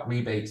 well, what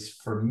rebates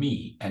for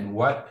me and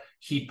what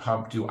heat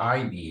pump do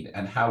I need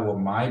and how will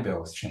my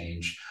bills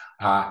change?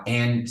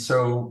 And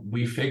so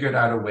we figured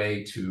out a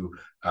way to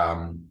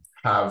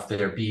have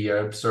there be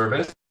a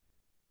service.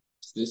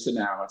 This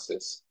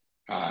analysis,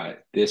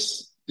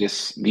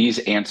 these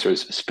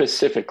answers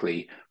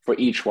specifically for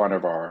each one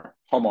of our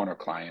homeowner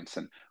clients.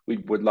 And we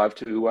would love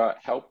to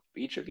help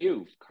each of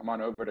you. Come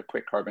on over to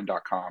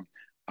quickcarbon.com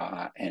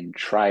and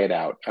try it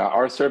out.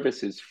 Our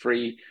service is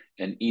free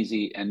and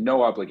easy and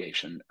no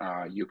obligation.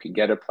 You can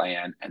get a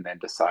plan and then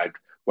decide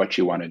what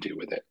you want to do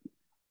with it.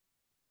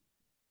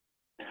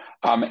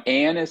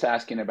 Anne is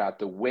asking about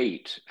the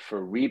wait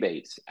for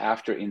rebates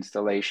after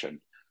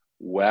installation.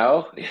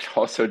 Well, it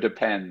also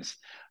depends.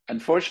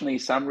 Unfortunately,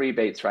 some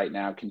rebates right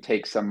now can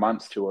take some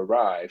months to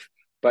arrive,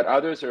 but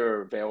others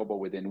are available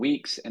within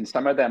weeks, and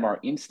some of them are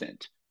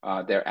instant.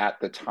 They're at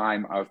the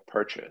time of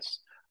purchase.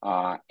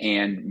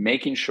 And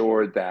making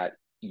sure that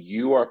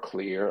you are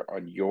clear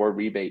on your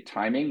rebate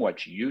timing,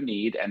 what you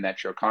need, and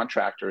that your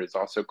contractor is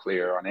also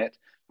clear on it,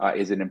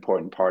 is an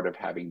important part of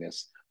having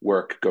this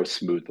work go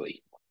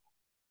smoothly.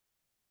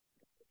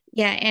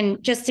 Yeah,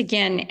 and just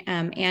again,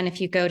 Anne, if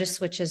you go to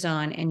Switches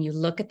On and you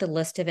look at the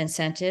list of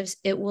incentives,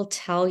 it will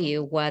tell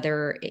you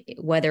whether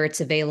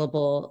it's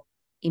available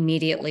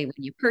immediately when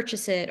you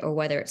purchase it or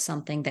whether it's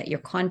something that your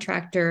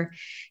contractor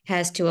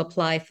has to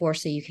apply for,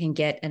 so you can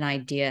get an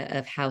idea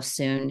of how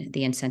soon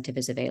the incentive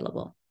is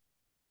available.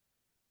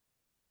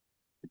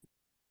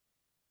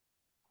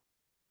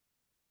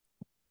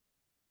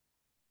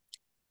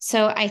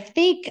 So I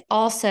think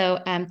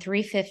also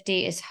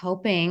 350 is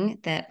hoping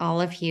that all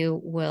of you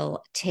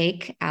will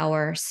take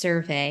our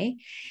survey.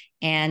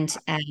 And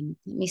let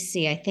me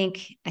see, I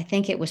think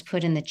it was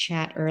put in the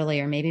chat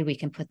earlier. Maybe we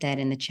can put that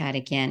in the chat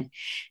again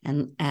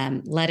and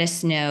let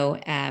us know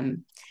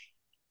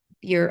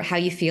how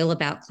you feel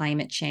about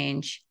climate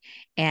change.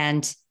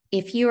 And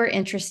if you are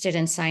interested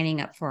in signing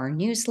up for our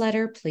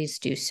newsletter, please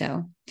do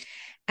so.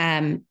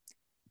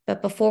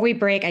 But before we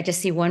break, I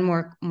just see one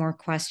more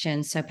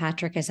question. So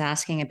Patrick is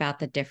asking about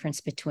the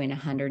difference between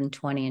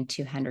 120 and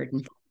 200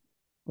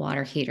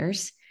 water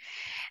heaters.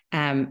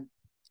 And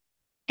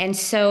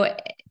so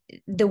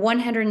the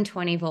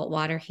 120 volt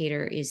water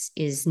heater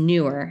is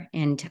newer,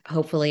 and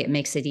hopefully it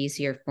makes it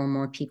easier for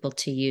more people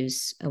to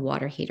use a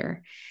water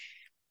heater.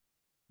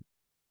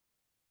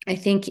 I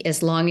think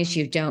as long as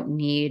you don't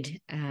need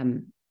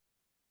a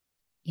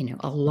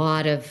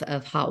lot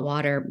of hot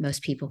water,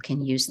 most people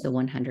can use the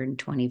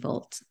 120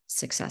 volts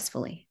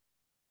successfully.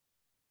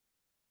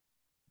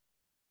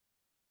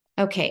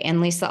 Okay,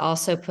 and Lisa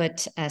also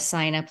put a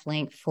sign up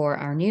link for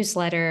our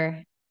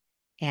newsletter,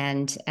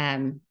 and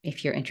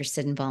if you're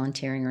interested in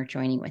volunteering or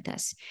joining with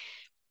us.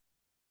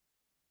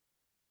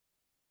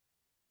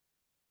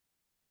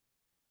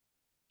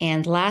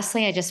 And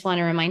lastly, I just want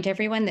to remind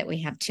everyone that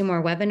we have 2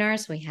 more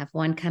webinars. We have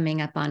one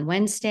coming up on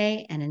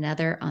Wednesday and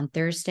another on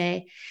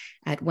Thursday.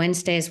 At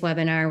Wednesday's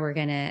webinar, we're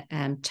going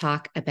to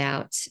talk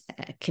about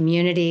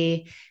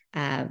community,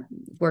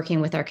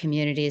 working with our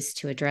communities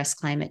to address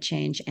climate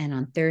change. And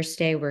on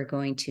Thursday, we're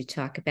going to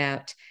talk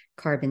about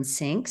carbon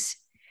sinks.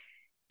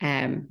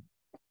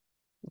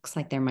 Looks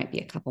like there might be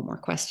a couple more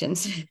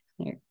questions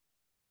there.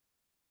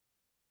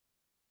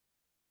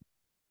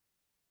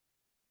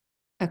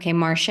 Okay,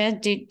 Marcia,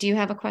 do you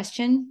have a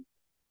question?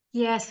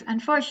 Yes,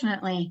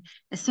 unfortunately,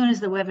 as soon as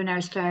the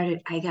webinar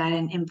started, I got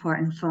an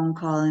important phone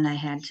call and I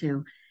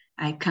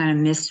kind of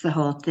missed the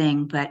whole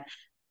thing, but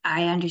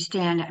I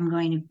understand I'm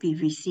going to be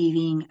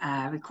receiving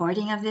a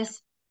recording of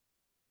this.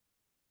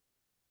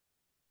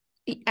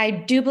 I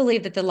do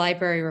believe that the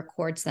library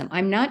records them.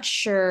 I'm not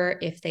sure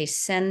if they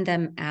send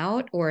them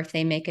out or if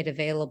they make it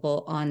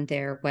available on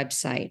their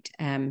website.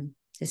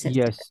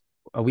 Yes,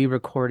 we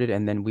record it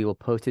and then we will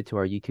post it to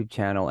our YouTube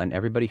channel, and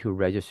everybody who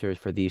registers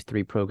for these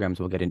 3 programs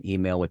will get an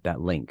email with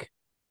that link.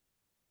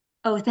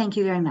 Oh, thank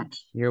you very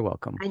much. You're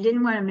welcome. I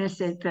didn't want to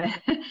miss it, but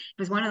it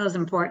was one of those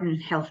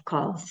important health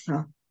calls.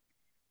 So.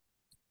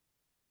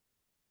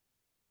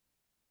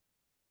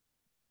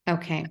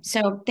 Okay,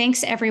 so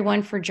thanks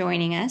everyone for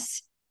joining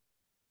us,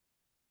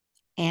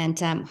 and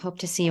hope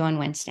to see you on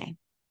Wednesday.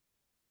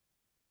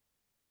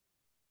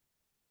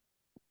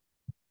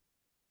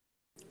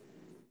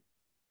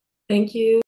 Thank you.